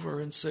roll over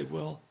and say,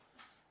 well,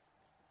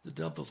 the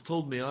devil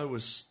told me I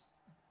was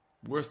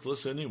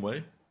worthless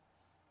anyway.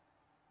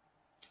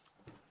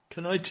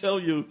 Can I tell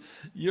you,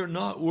 you're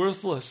not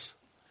worthless.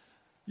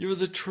 You're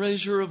the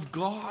treasure of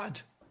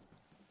God.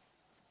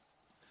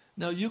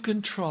 Now you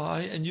can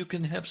try and you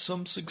can have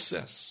some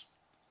success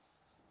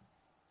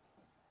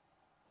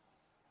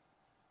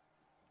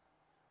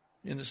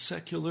in a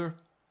secular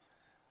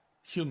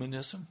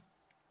humanism.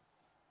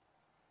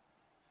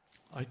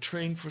 I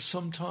trained for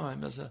some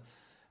time as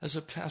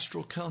a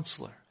pastoral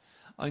counselor.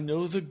 I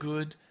know the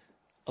good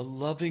a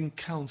loving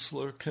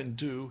counselor can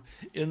do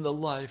in the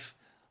life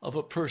of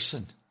a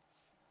person.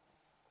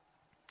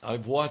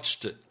 I've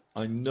watched it.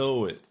 I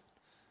know it.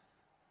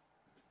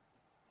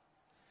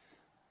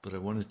 But I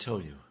want to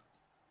tell you,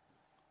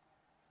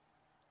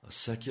 a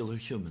secular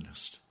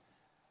humanist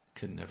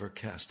can never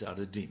cast out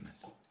a demon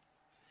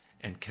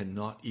and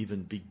cannot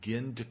even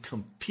begin to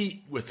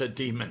compete with a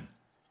demon.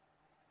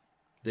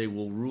 They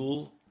will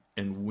rule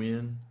and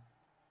win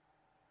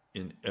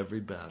in every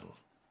battle.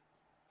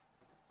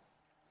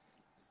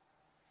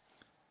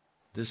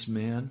 This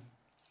man,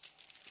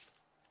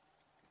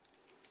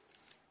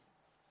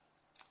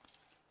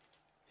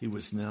 he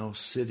was now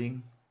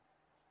sitting,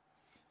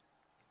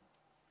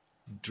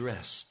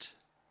 dressed,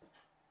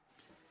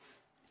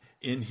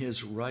 in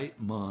his right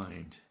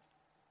mind,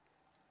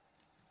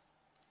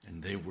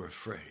 and they were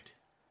afraid.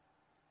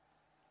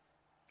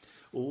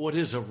 Well, what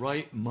is a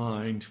right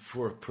mind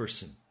for a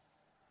person?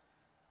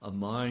 A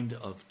mind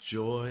of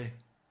joy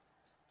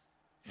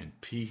and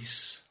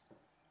peace,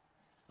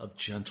 of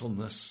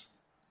gentleness,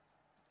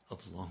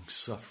 of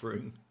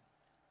long-suffering.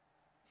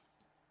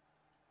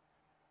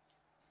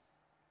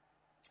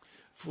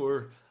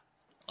 For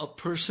a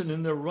person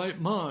in their right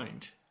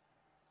mind,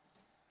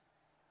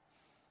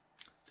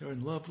 they're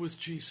in love with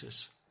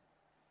Jesus.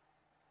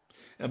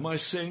 Am I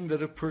saying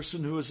that a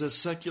person who is a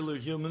secular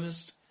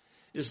humanist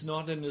is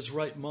not in his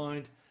right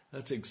mind?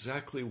 That's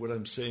exactly what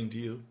I'm saying to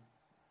you.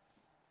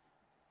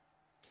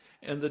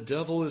 And the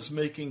devil is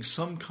making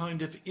some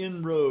kind of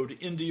inroad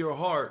into your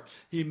heart.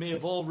 He may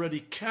have already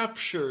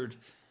captured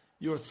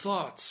your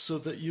thoughts so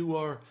that you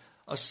are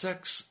a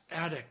sex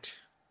addict.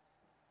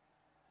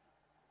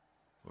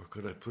 Or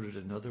could I put it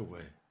another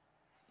way?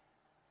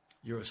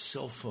 You're a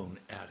cell phone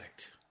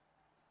addict.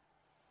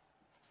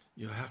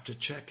 You have to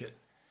check it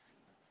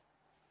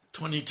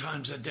 20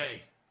 times a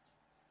day.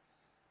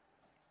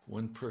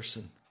 One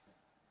person,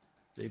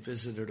 they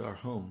visited our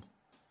home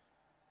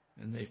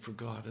and they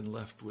forgot and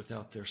left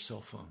without their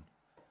cell phone.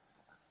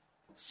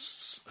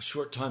 A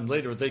short time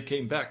later, they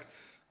came back,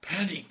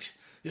 panicked.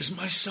 Is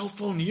my cell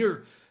phone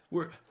here?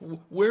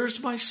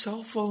 Where's my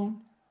cell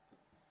phone?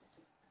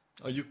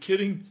 Are you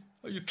kidding?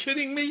 Are you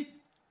kidding me?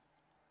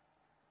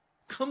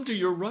 Come to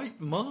your right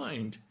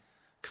mind.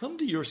 Come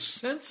to your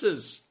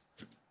senses.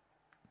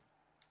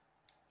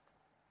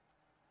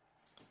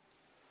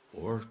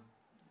 Or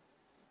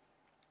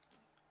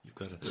you've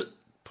got to,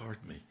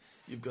 pardon me,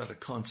 you've got to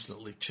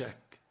constantly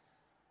check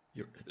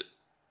your,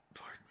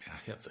 pardon me,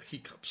 I have the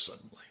hiccups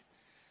suddenly.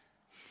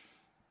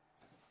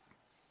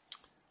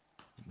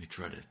 Let me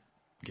try to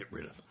get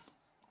rid of them.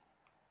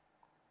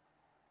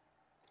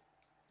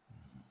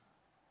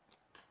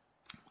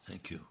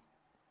 Thank you.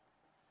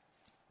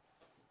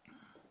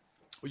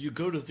 Or you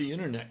go to the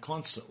internet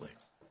constantly,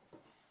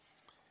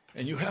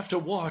 and you have to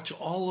watch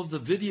all of the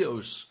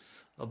videos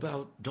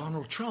about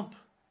Donald Trump.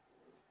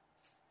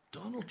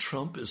 Donald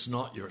Trump is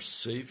not your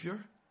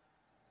savior,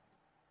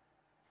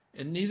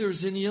 and neither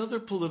is any other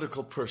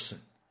political person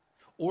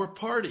or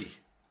party.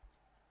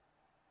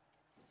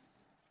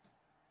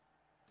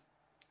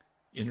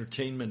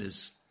 Entertainment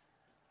is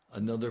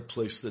another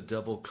place the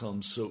devil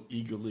comes so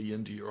eagerly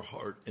into your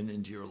heart and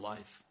into your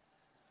life.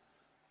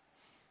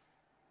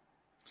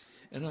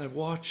 And I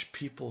watch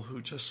people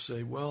who just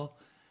say, well,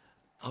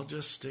 I'll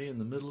just stay in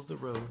the middle of the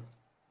road.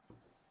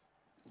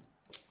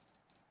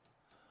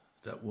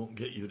 That won't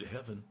get you to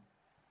heaven.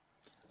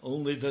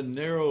 Only the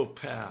narrow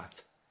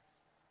path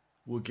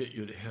will get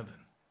you to heaven.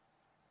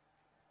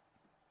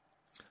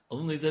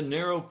 Only the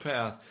narrow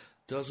path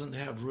doesn't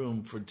have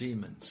room for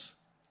demons.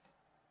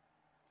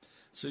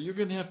 So you're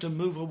going to have to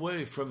move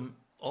away from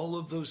all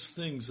of those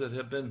things that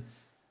have been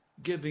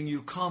giving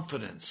you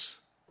confidence,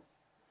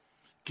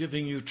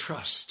 giving you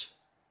trust.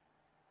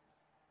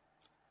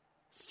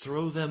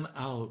 Throw them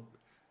out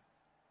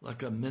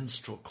like a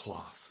menstrual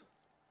cloth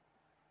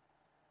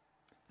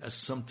as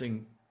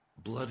something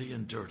bloody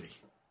and dirty.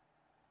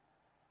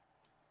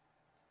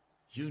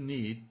 You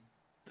need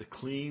the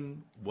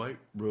clean white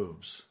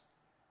robes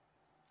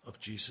of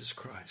Jesus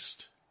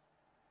Christ.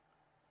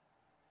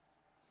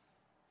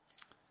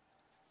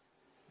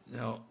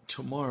 Now,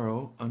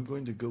 tomorrow, I'm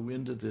going to go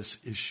into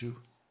this issue.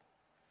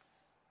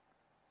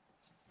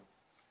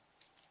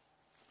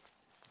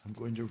 I'm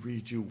going to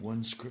read you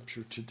one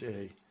scripture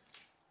today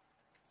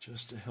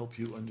just to help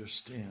you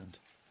understand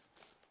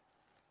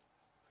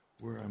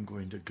where I'm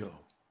going to go.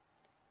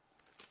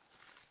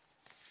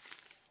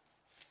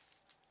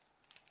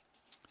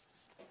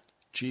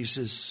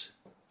 Jesus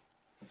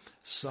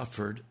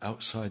suffered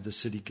outside the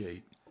city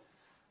gate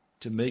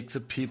to make the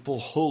people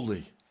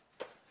holy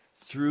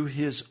through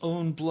his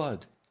own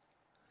blood.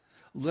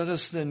 Let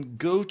us then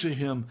go to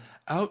him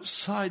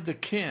outside the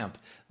camp.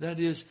 That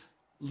is,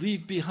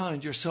 leave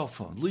behind your cell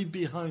phone, leave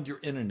behind your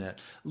internet,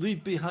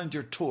 leave behind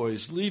your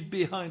toys, leave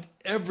behind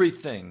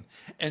everything,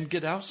 and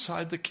get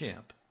outside the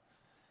camp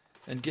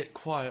and get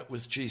quiet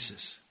with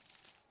Jesus.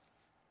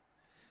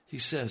 He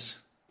says,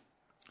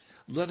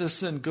 let us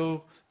then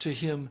go to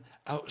him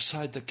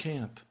outside the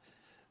camp,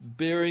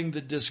 bearing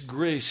the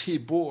disgrace he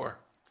bore.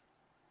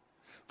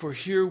 For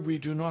here we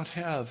do not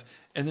have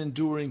an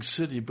enduring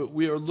city, but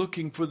we are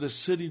looking for the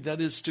city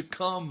that is to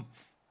come.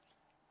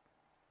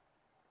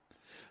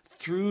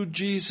 Through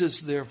Jesus,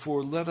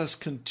 therefore, let us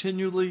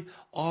continually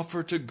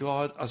offer to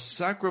God a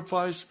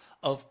sacrifice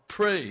of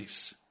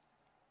praise,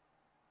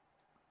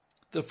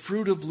 the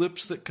fruit of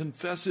lips that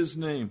confess his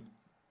name,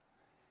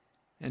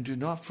 and do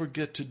not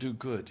forget to do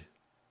good,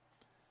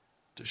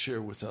 to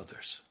share with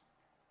others.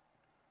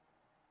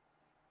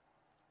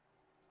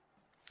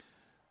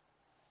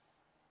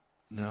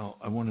 Now,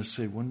 I want to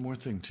say one more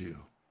thing to you.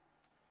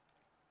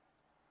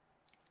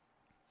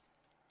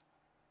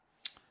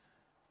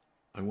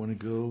 I want to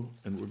go,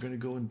 and we're going to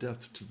go in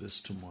depth to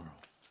this tomorrow.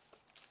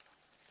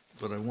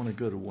 But I want to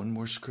go to one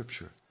more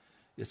scripture.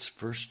 It's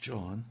 1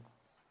 John,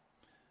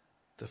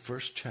 the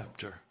first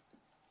chapter,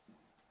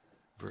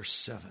 verse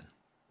 7.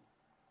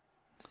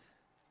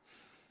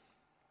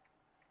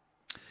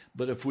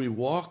 But if we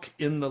walk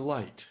in the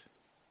light,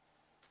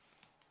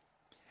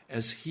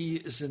 as he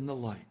is in the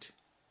light,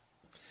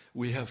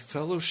 we have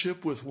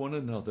fellowship with one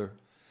another,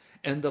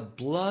 and the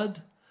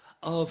blood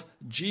of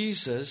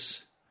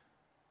Jesus,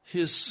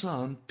 his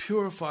Son,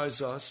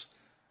 purifies us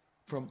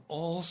from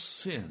all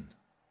sin.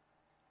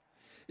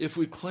 If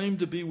we claim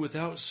to be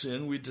without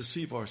sin, we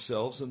deceive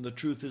ourselves, and the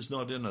truth is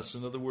not in us.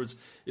 In other words,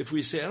 if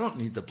we say, I don't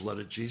need the blood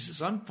of Jesus,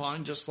 I'm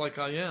fine just like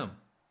I am.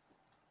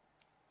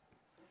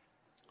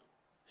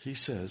 He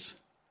says,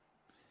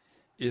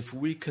 if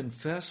we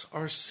confess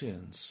our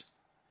sins,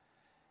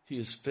 he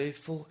is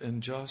faithful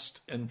and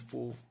just and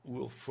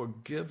will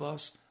forgive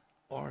us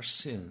our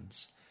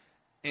sins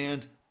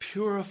and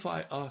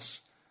purify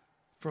us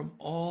from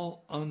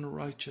all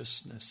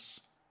unrighteousness.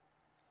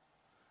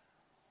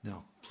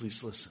 Now,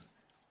 please listen.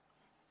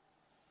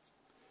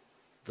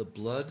 The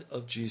blood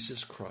of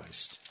Jesus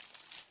Christ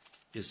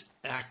is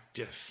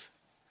active.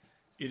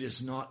 It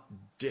is not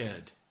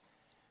dead.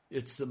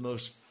 It's the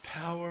most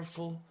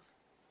powerful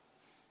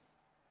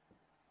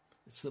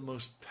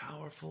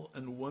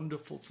and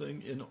wonderful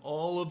thing in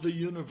all of the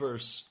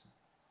universe.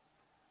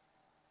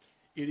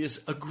 It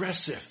is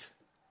aggressive.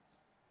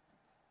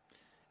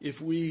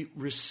 If we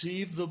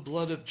receive the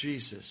blood of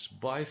Jesus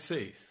by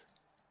faith,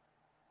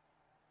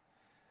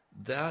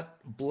 that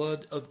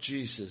blood of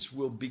Jesus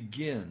will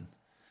begin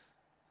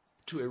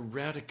to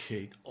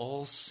eradicate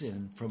all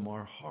sin from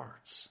our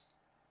hearts.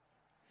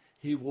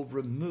 He will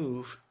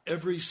remove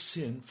every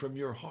sin from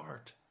your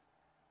heart.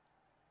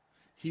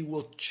 He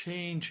will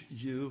change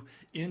you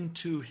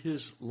into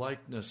his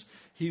likeness.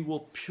 He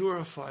will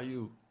purify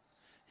you.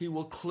 He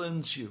will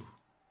cleanse you.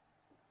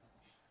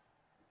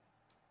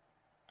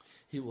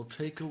 He will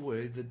take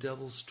away the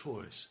devil's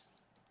toys.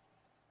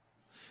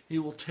 He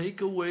will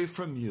take away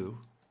from you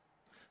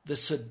the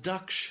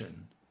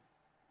seduction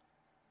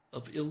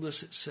of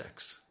illicit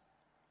sex.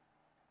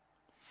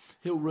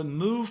 He'll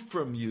remove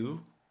from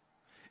you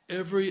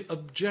every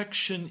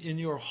objection in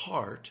your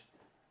heart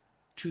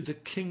to the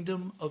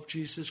kingdom of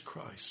Jesus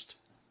Christ.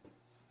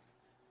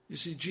 You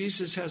see,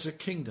 Jesus has a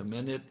kingdom,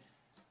 and it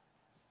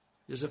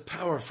is a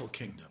powerful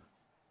kingdom.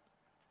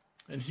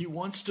 And he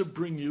wants to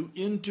bring you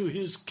into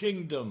his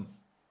kingdom.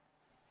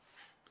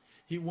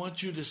 He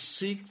wants you to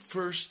seek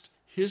first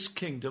his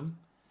kingdom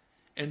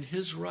and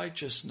his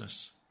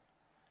righteousness,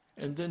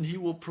 and then he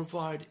will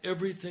provide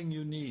everything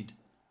you need.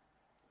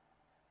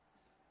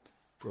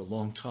 For a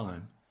long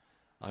time,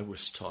 I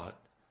was taught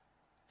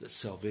that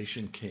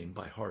salvation came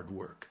by hard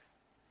work.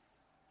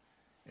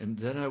 And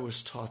then I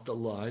was taught the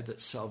lie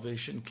that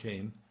salvation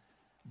came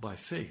by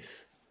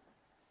faith,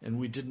 and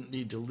we didn't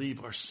need to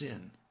leave our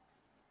sin.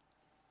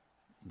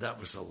 That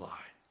was a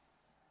lie.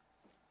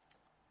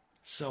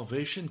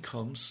 Salvation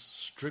comes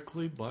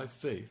strictly by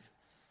faith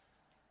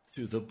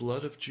through the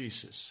blood of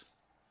Jesus.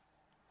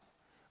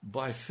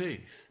 By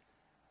faith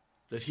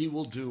that he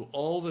will do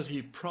all that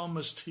he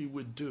promised he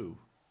would do.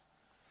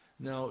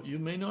 Now, you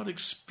may not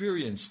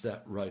experience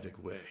that right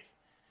away.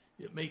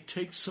 It may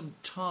take some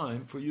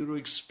time for you to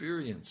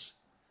experience.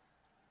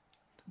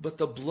 But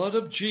the blood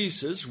of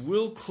Jesus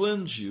will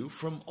cleanse you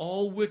from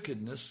all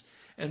wickedness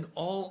and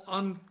all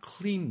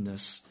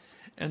uncleanness.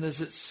 And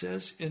as it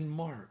says in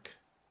Mark,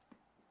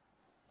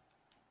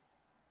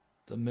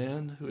 the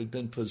man who had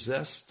been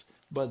possessed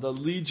by the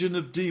legion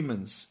of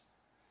demons,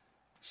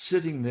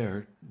 sitting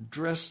there,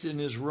 dressed in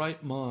his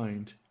right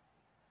mind,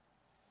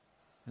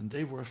 and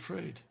they were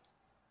afraid.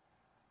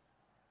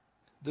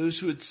 Those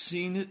who had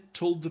seen it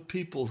told the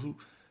people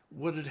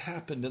what had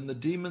happened, and the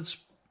demons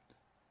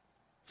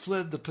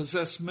fled the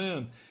possessed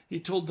man. He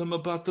told them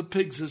about the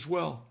pigs as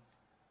well.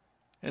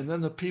 And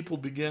then the people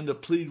began to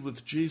plead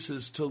with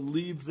Jesus to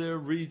leave their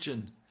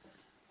region.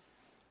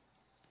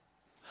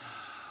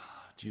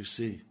 Do you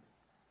see?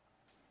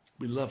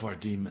 We love our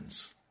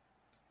demons.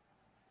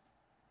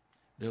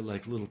 They're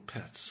like little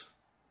pets.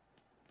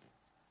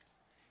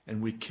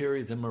 And we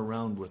carry them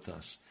around with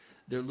us.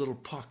 They're little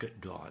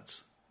pocket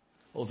gods.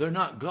 Oh, they're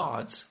not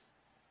gods.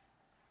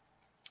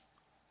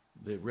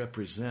 They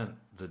represent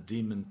the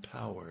demon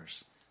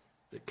powers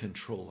that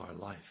control our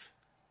life.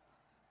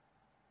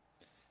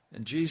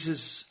 And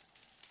Jesus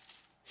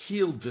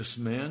healed this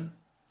man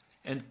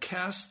and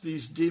cast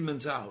these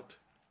demons out.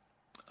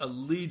 A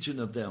legion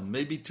of them,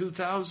 maybe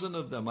 2,000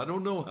 of them. I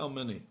don't know how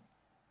many.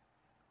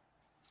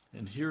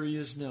 And here he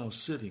is now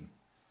sitting,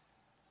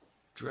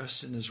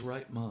 dressed in his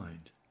right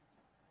mind.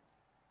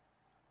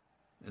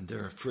 And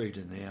they're afraid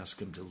and they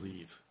ask him to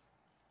leave.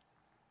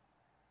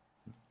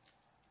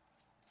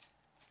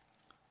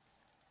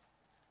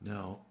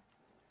 Now,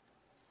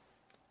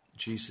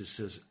 Jesus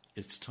says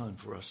it's time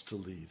for us to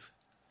leave.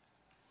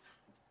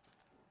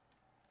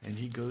 And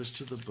he goes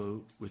to the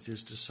boat with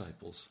his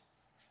disciples.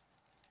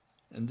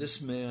 And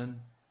this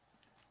man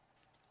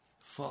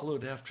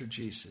followed after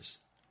Jesus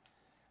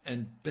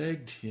and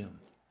begged him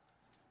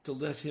to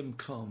let him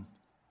come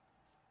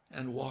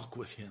and walk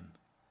with him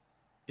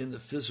in the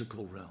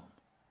physical realm.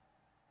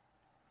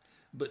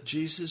 But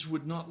Jesus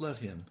would not let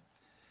him.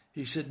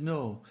 He said,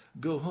 "No,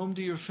 go home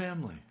to your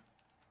family.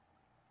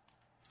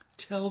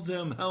 Tell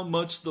them how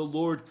much the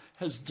Lord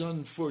has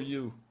done for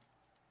you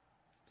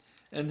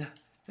and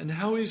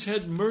how he's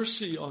had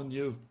mercy on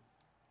you."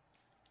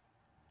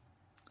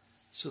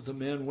 So the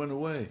man went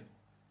away,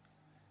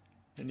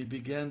 and he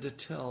began to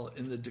tell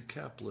in the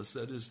Decapolis,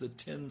 that is the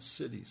 10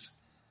 cities,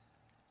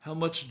 how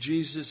much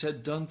Jesus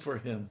had done for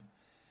him.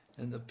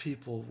 And the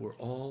people were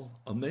all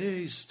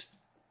amazed.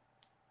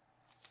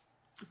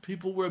 The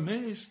people were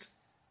amazed.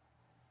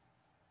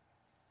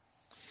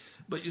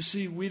 But you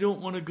see, we don't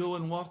want to go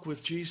and walk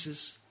with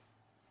Jesus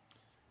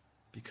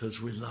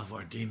because we love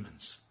our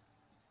demons.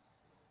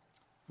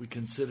 We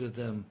consider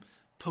them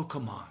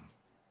Pokemon,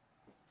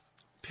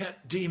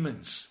 pet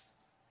demons,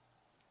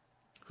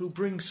 who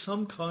bring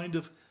some kind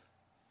of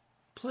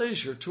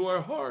pleasure to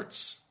our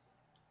hearts.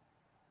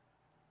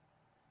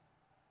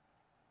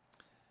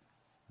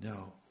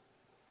 Now,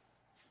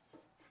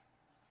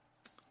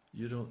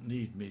 you don't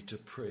need me to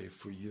pray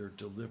for your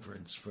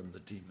deliverance from the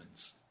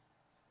demons.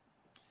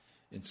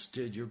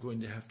 Instead, you're going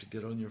to have to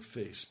get on your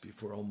face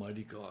before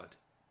Almighty God.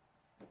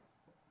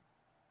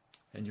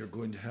 And you're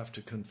going to have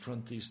to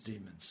confront these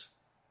demons.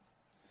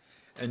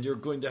 And you're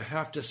going to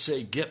have to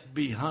say, "Get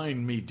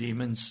behind me,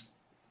 demons.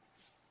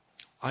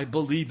 I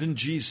believe in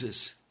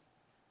Jesus.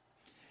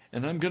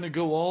 And I'm going to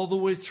go all the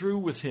way through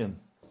with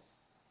him."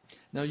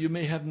 Now, you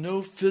may have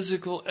no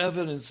physical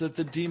evidence that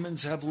the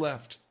demons have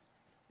left.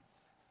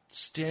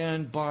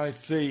 Stand by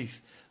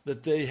faith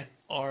that they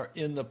are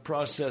in the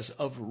process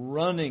of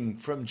running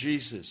from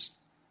Jesus,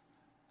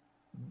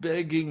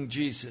 begging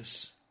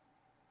Jesus,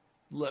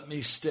 "Let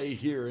me stay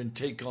here and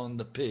take on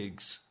the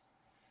pigs."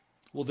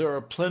 Well, there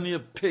are plenty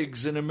of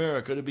pigs in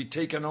America to be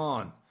taken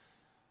on.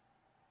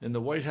 In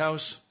the White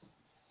House,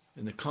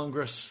 in the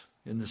Congress,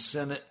 in the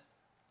Senate,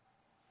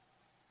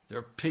 there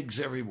are pigs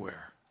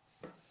everywhere.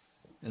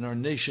 And our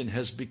nation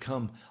has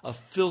become a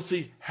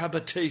filthy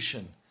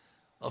habitation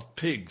of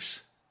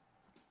pigs.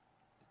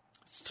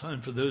 It's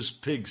time for those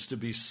pigs to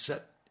be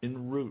set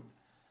en route.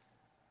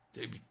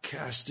 They be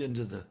cast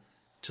into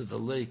the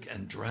lake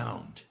and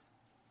drowned.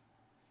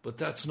 But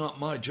that's not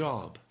my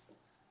job.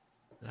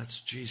 That's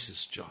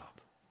Jesus'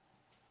 job.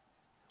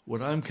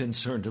 What I'm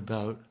concerned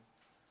about,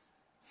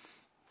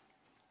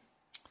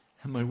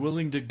 am I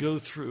willing to go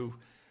through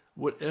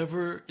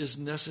whatever is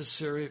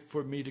necessary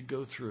for me to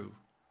go through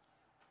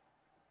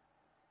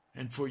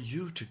and for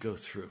you to go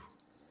through,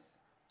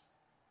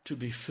 to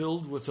be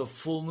filled with the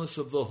fullness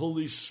of the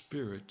Holy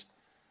Spirit,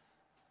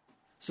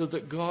 so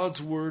that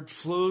God's word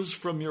flows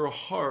from your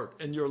heart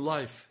and your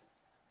life,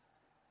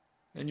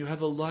 and you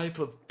have a life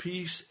of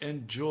peace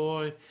and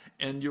joy,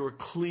 and you're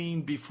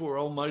clean before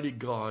Almighty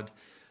God.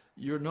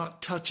 You're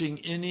not touching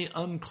any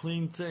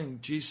unclean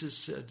thing. Jesus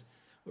said,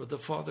 or the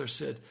Father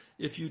said,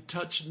 "If you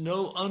touch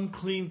no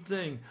unclean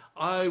thing,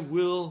 I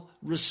will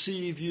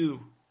receive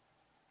you."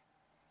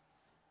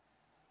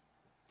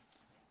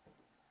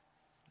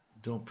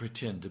 Don't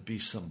pretend to be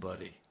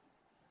somebody.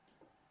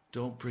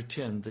 Don't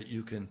pretend that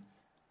you can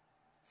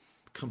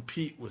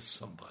compete with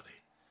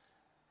somebody.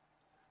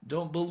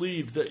 Don't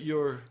believe that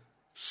you're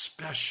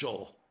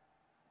special.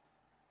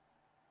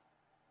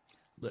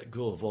 Let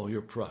go of all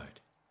your pride.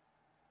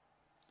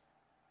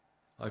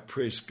 I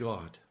praise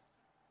God.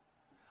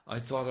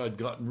 I thought I'd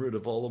gotten rid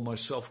of all of my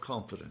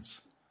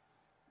self-confidence.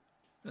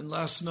 And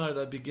last night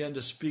I began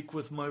to speak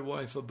with my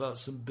wife about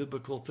some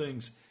biblical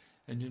things.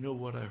 And you know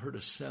what? I heard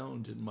a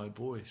sound in my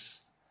voice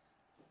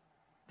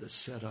that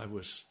said I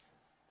was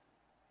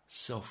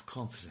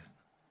self-confident.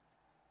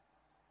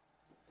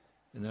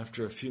 And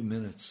after a few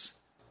minutes,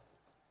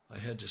 I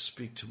had to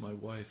speak to my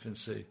wife and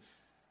say,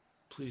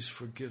 please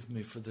forgive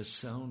me for the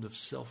sound of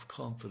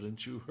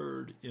self-confidence you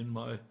heard in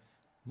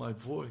my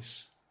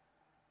voice.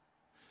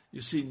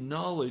 You see,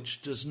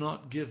 knowledge does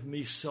not give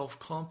me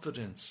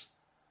self-confidence.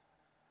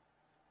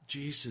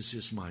 Jesus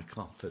is my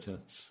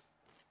confidence.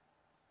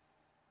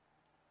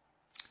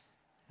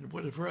 And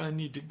whatever I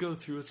need to go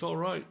through, it's all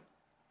right.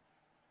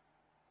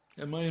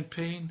 Am I in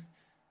pain?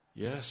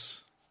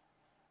 Yes.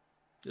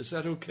 Is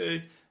that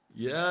okay?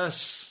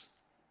 Yes.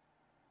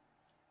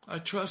 I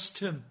trust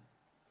him.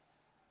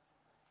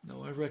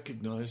 Now, I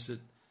recognize that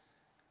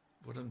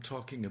what I'm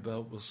talking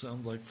about will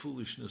sound like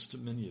foolishness to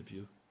many of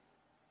you.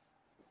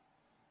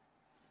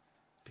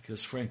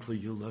 Because frankly,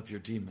 you love your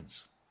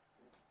demons.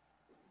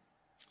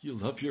 You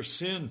love your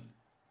sin.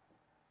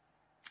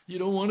 You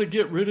don't want to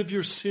get rid of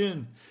your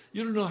sin.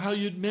 You don't know how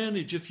you'd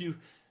manage if you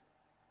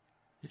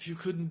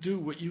couldn't do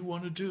what you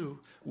want to do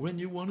when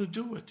you want to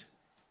do it.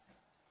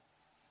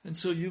 And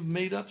so you've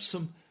made up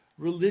some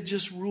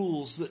religious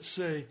rules that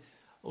say,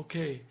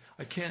 okay,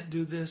 I can't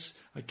do this,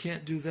 I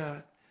can't do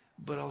that,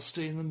 but I'll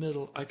stay in the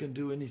middle. I can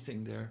do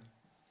anything there.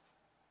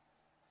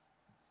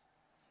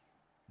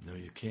 No,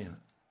 you can't.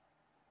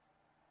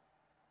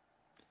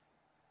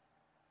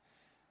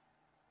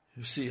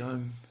 You see,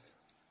 I'm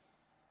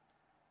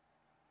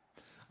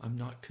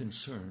not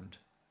concerned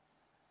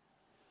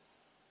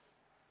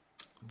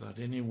about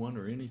anyone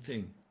or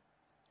anything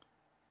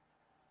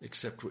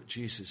except what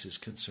Jesus is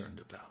concerned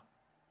about.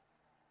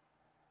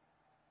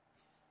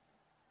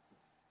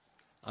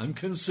 I'm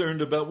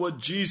concerned about what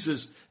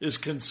Jesus is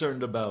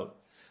concerned about.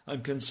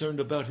 I'm concerned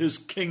about his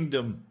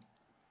kingdom.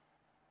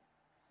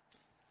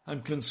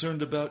 I'm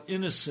concerned about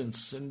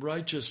innocence and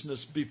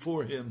righteousness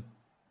before him.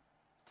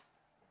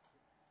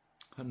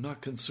 I'm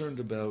not concerned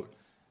about,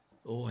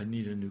 I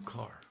need a new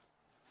car.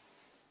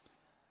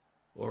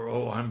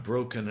 Or, I'm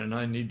broken and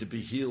I need to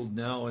be healed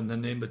now in the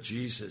name of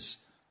Jesus.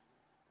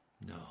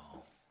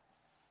 No.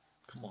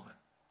 Come on.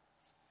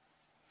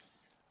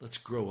 Let's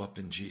grow up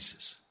in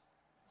Jesus.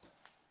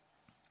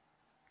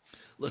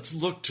 Let's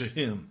look to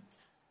him.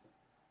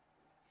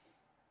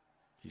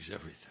 He's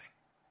everything.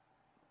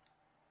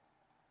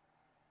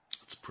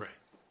 Let's pray.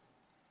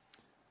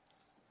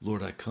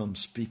 Lord, I come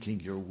speaking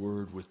your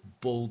word with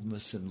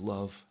boldness and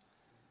love.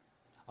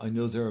 I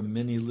know there are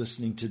many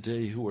listening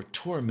today who are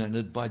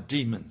tormented by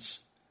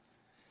demons.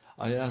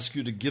 I ask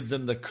you to give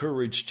them the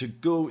courage to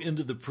go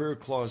into the prayer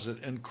closet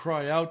and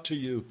cry out to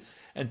you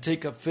and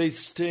take a faith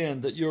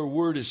stand that your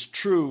word is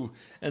true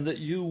and that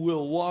you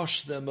will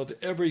wash them of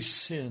every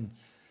sin,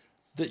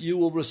 that you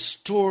will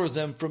restore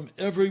them from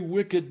every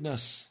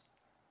wickedness.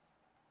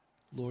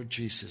 Lord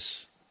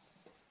Jesus,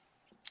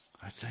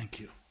 I thank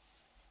you.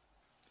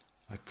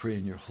 I pray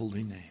in your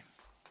holy name.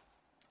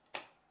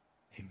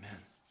 Amen.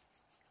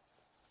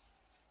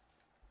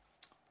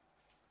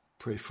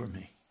 Pray for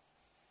me.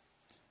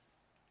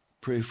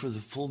 Pray for the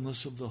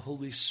fullness of the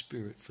Holy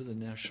Spirit for the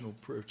National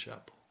Prayer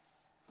Chapel.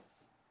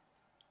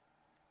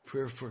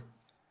 Prayer for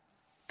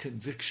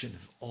conviction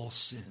of all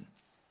sin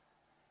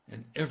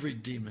and every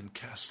demon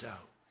cast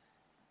out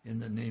in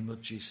the name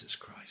of Jesus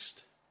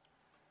Christ.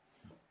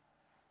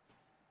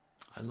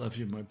 I love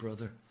you, my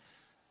brother.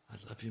 I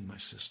love you, my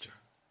sister.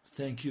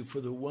 Thank you for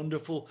the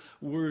wonderful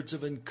words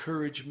of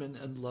encouragement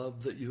and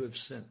love that you have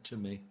sent to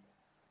me.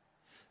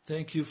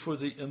 Thank you for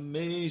the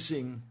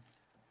amazing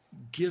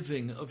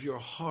giving of your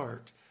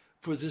heart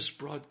for this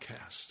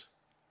broadcast.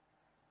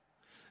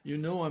 You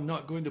know I'm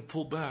not going to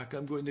pull back.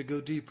 I'm going to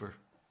go deeper.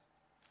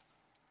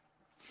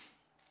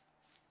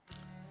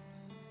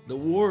 The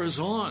war is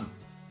on.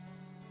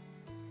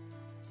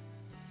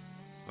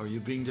 Are you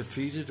being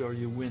defeated or are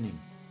you winning?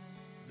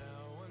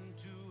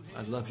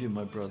 I love you,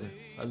 my brother.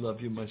 I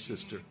love you, my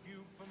sister.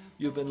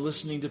 You've been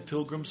listening to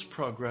Pilgrim's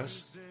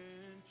Progress.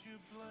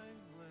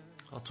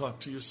 I'll talk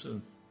to you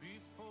soon.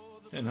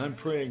 And I'm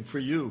praying for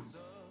you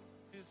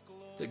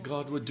that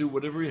God would do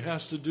whatever he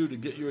has to do to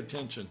get your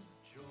attention.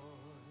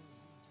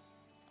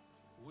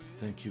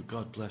 Thank you.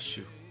 God bless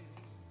you.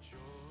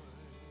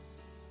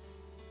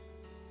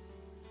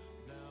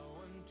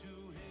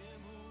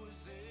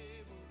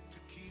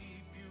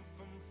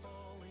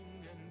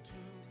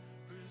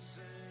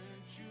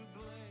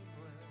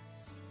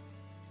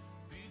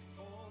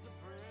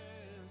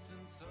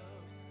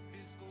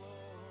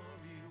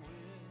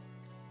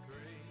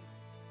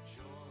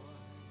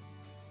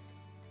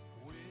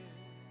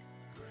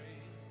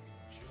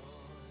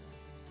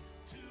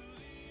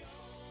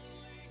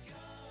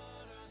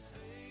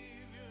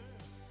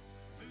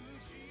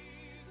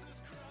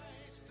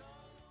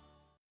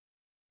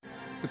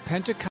 The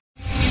Pentagon.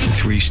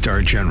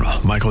 3-star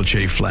General Michael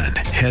J. Flynn,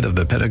 head of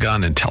the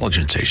Pentagon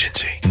Intelligence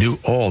Agency, knew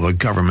all the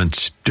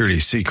government's dirty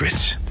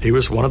secrets. He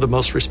was one of the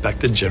most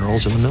respected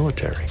generals in the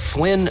military.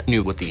 Flynn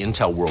knew what the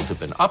intel world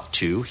had been up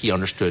to. He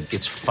understood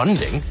its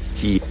funding.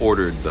 He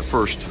ordered the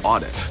first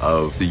audit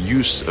of the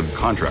use of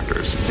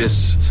contractors.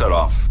 This set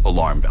off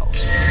alarm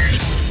bells.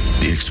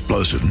 The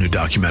explosive new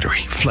documentary,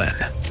 Flynn,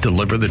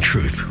 deliver the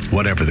truth,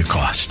 whatever the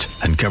cost,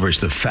 uncovers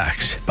the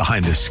facts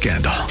behind this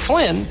scandal.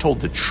 Flynn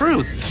told the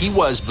truth. He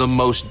was the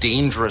most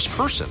dangerous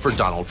person for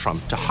Donald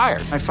Trump to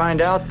hire. I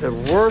find out the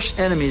worst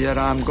enemy that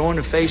I'm going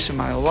to face in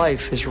my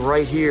life is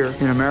right here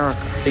in America.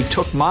 They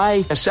took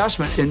my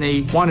assessment and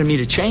they wanted me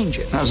to change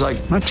it. And I was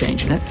like, I'm not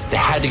changing it. They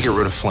had to get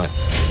rid of Flynn.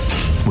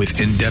 With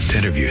in-depth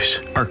interviews,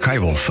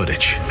 archival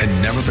footage,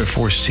 and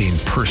never-before-seen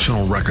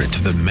personal records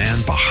of the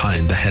man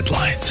behind the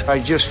headlines. I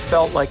just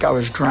felt like I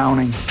was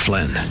drowning.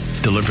 Flynn,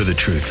 deliver the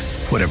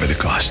truth, whatever the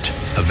cost.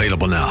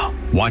 Available now.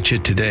 Watch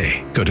it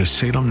today. Go to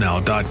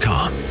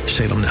salemnow.com.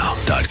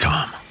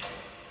 salemnow.com.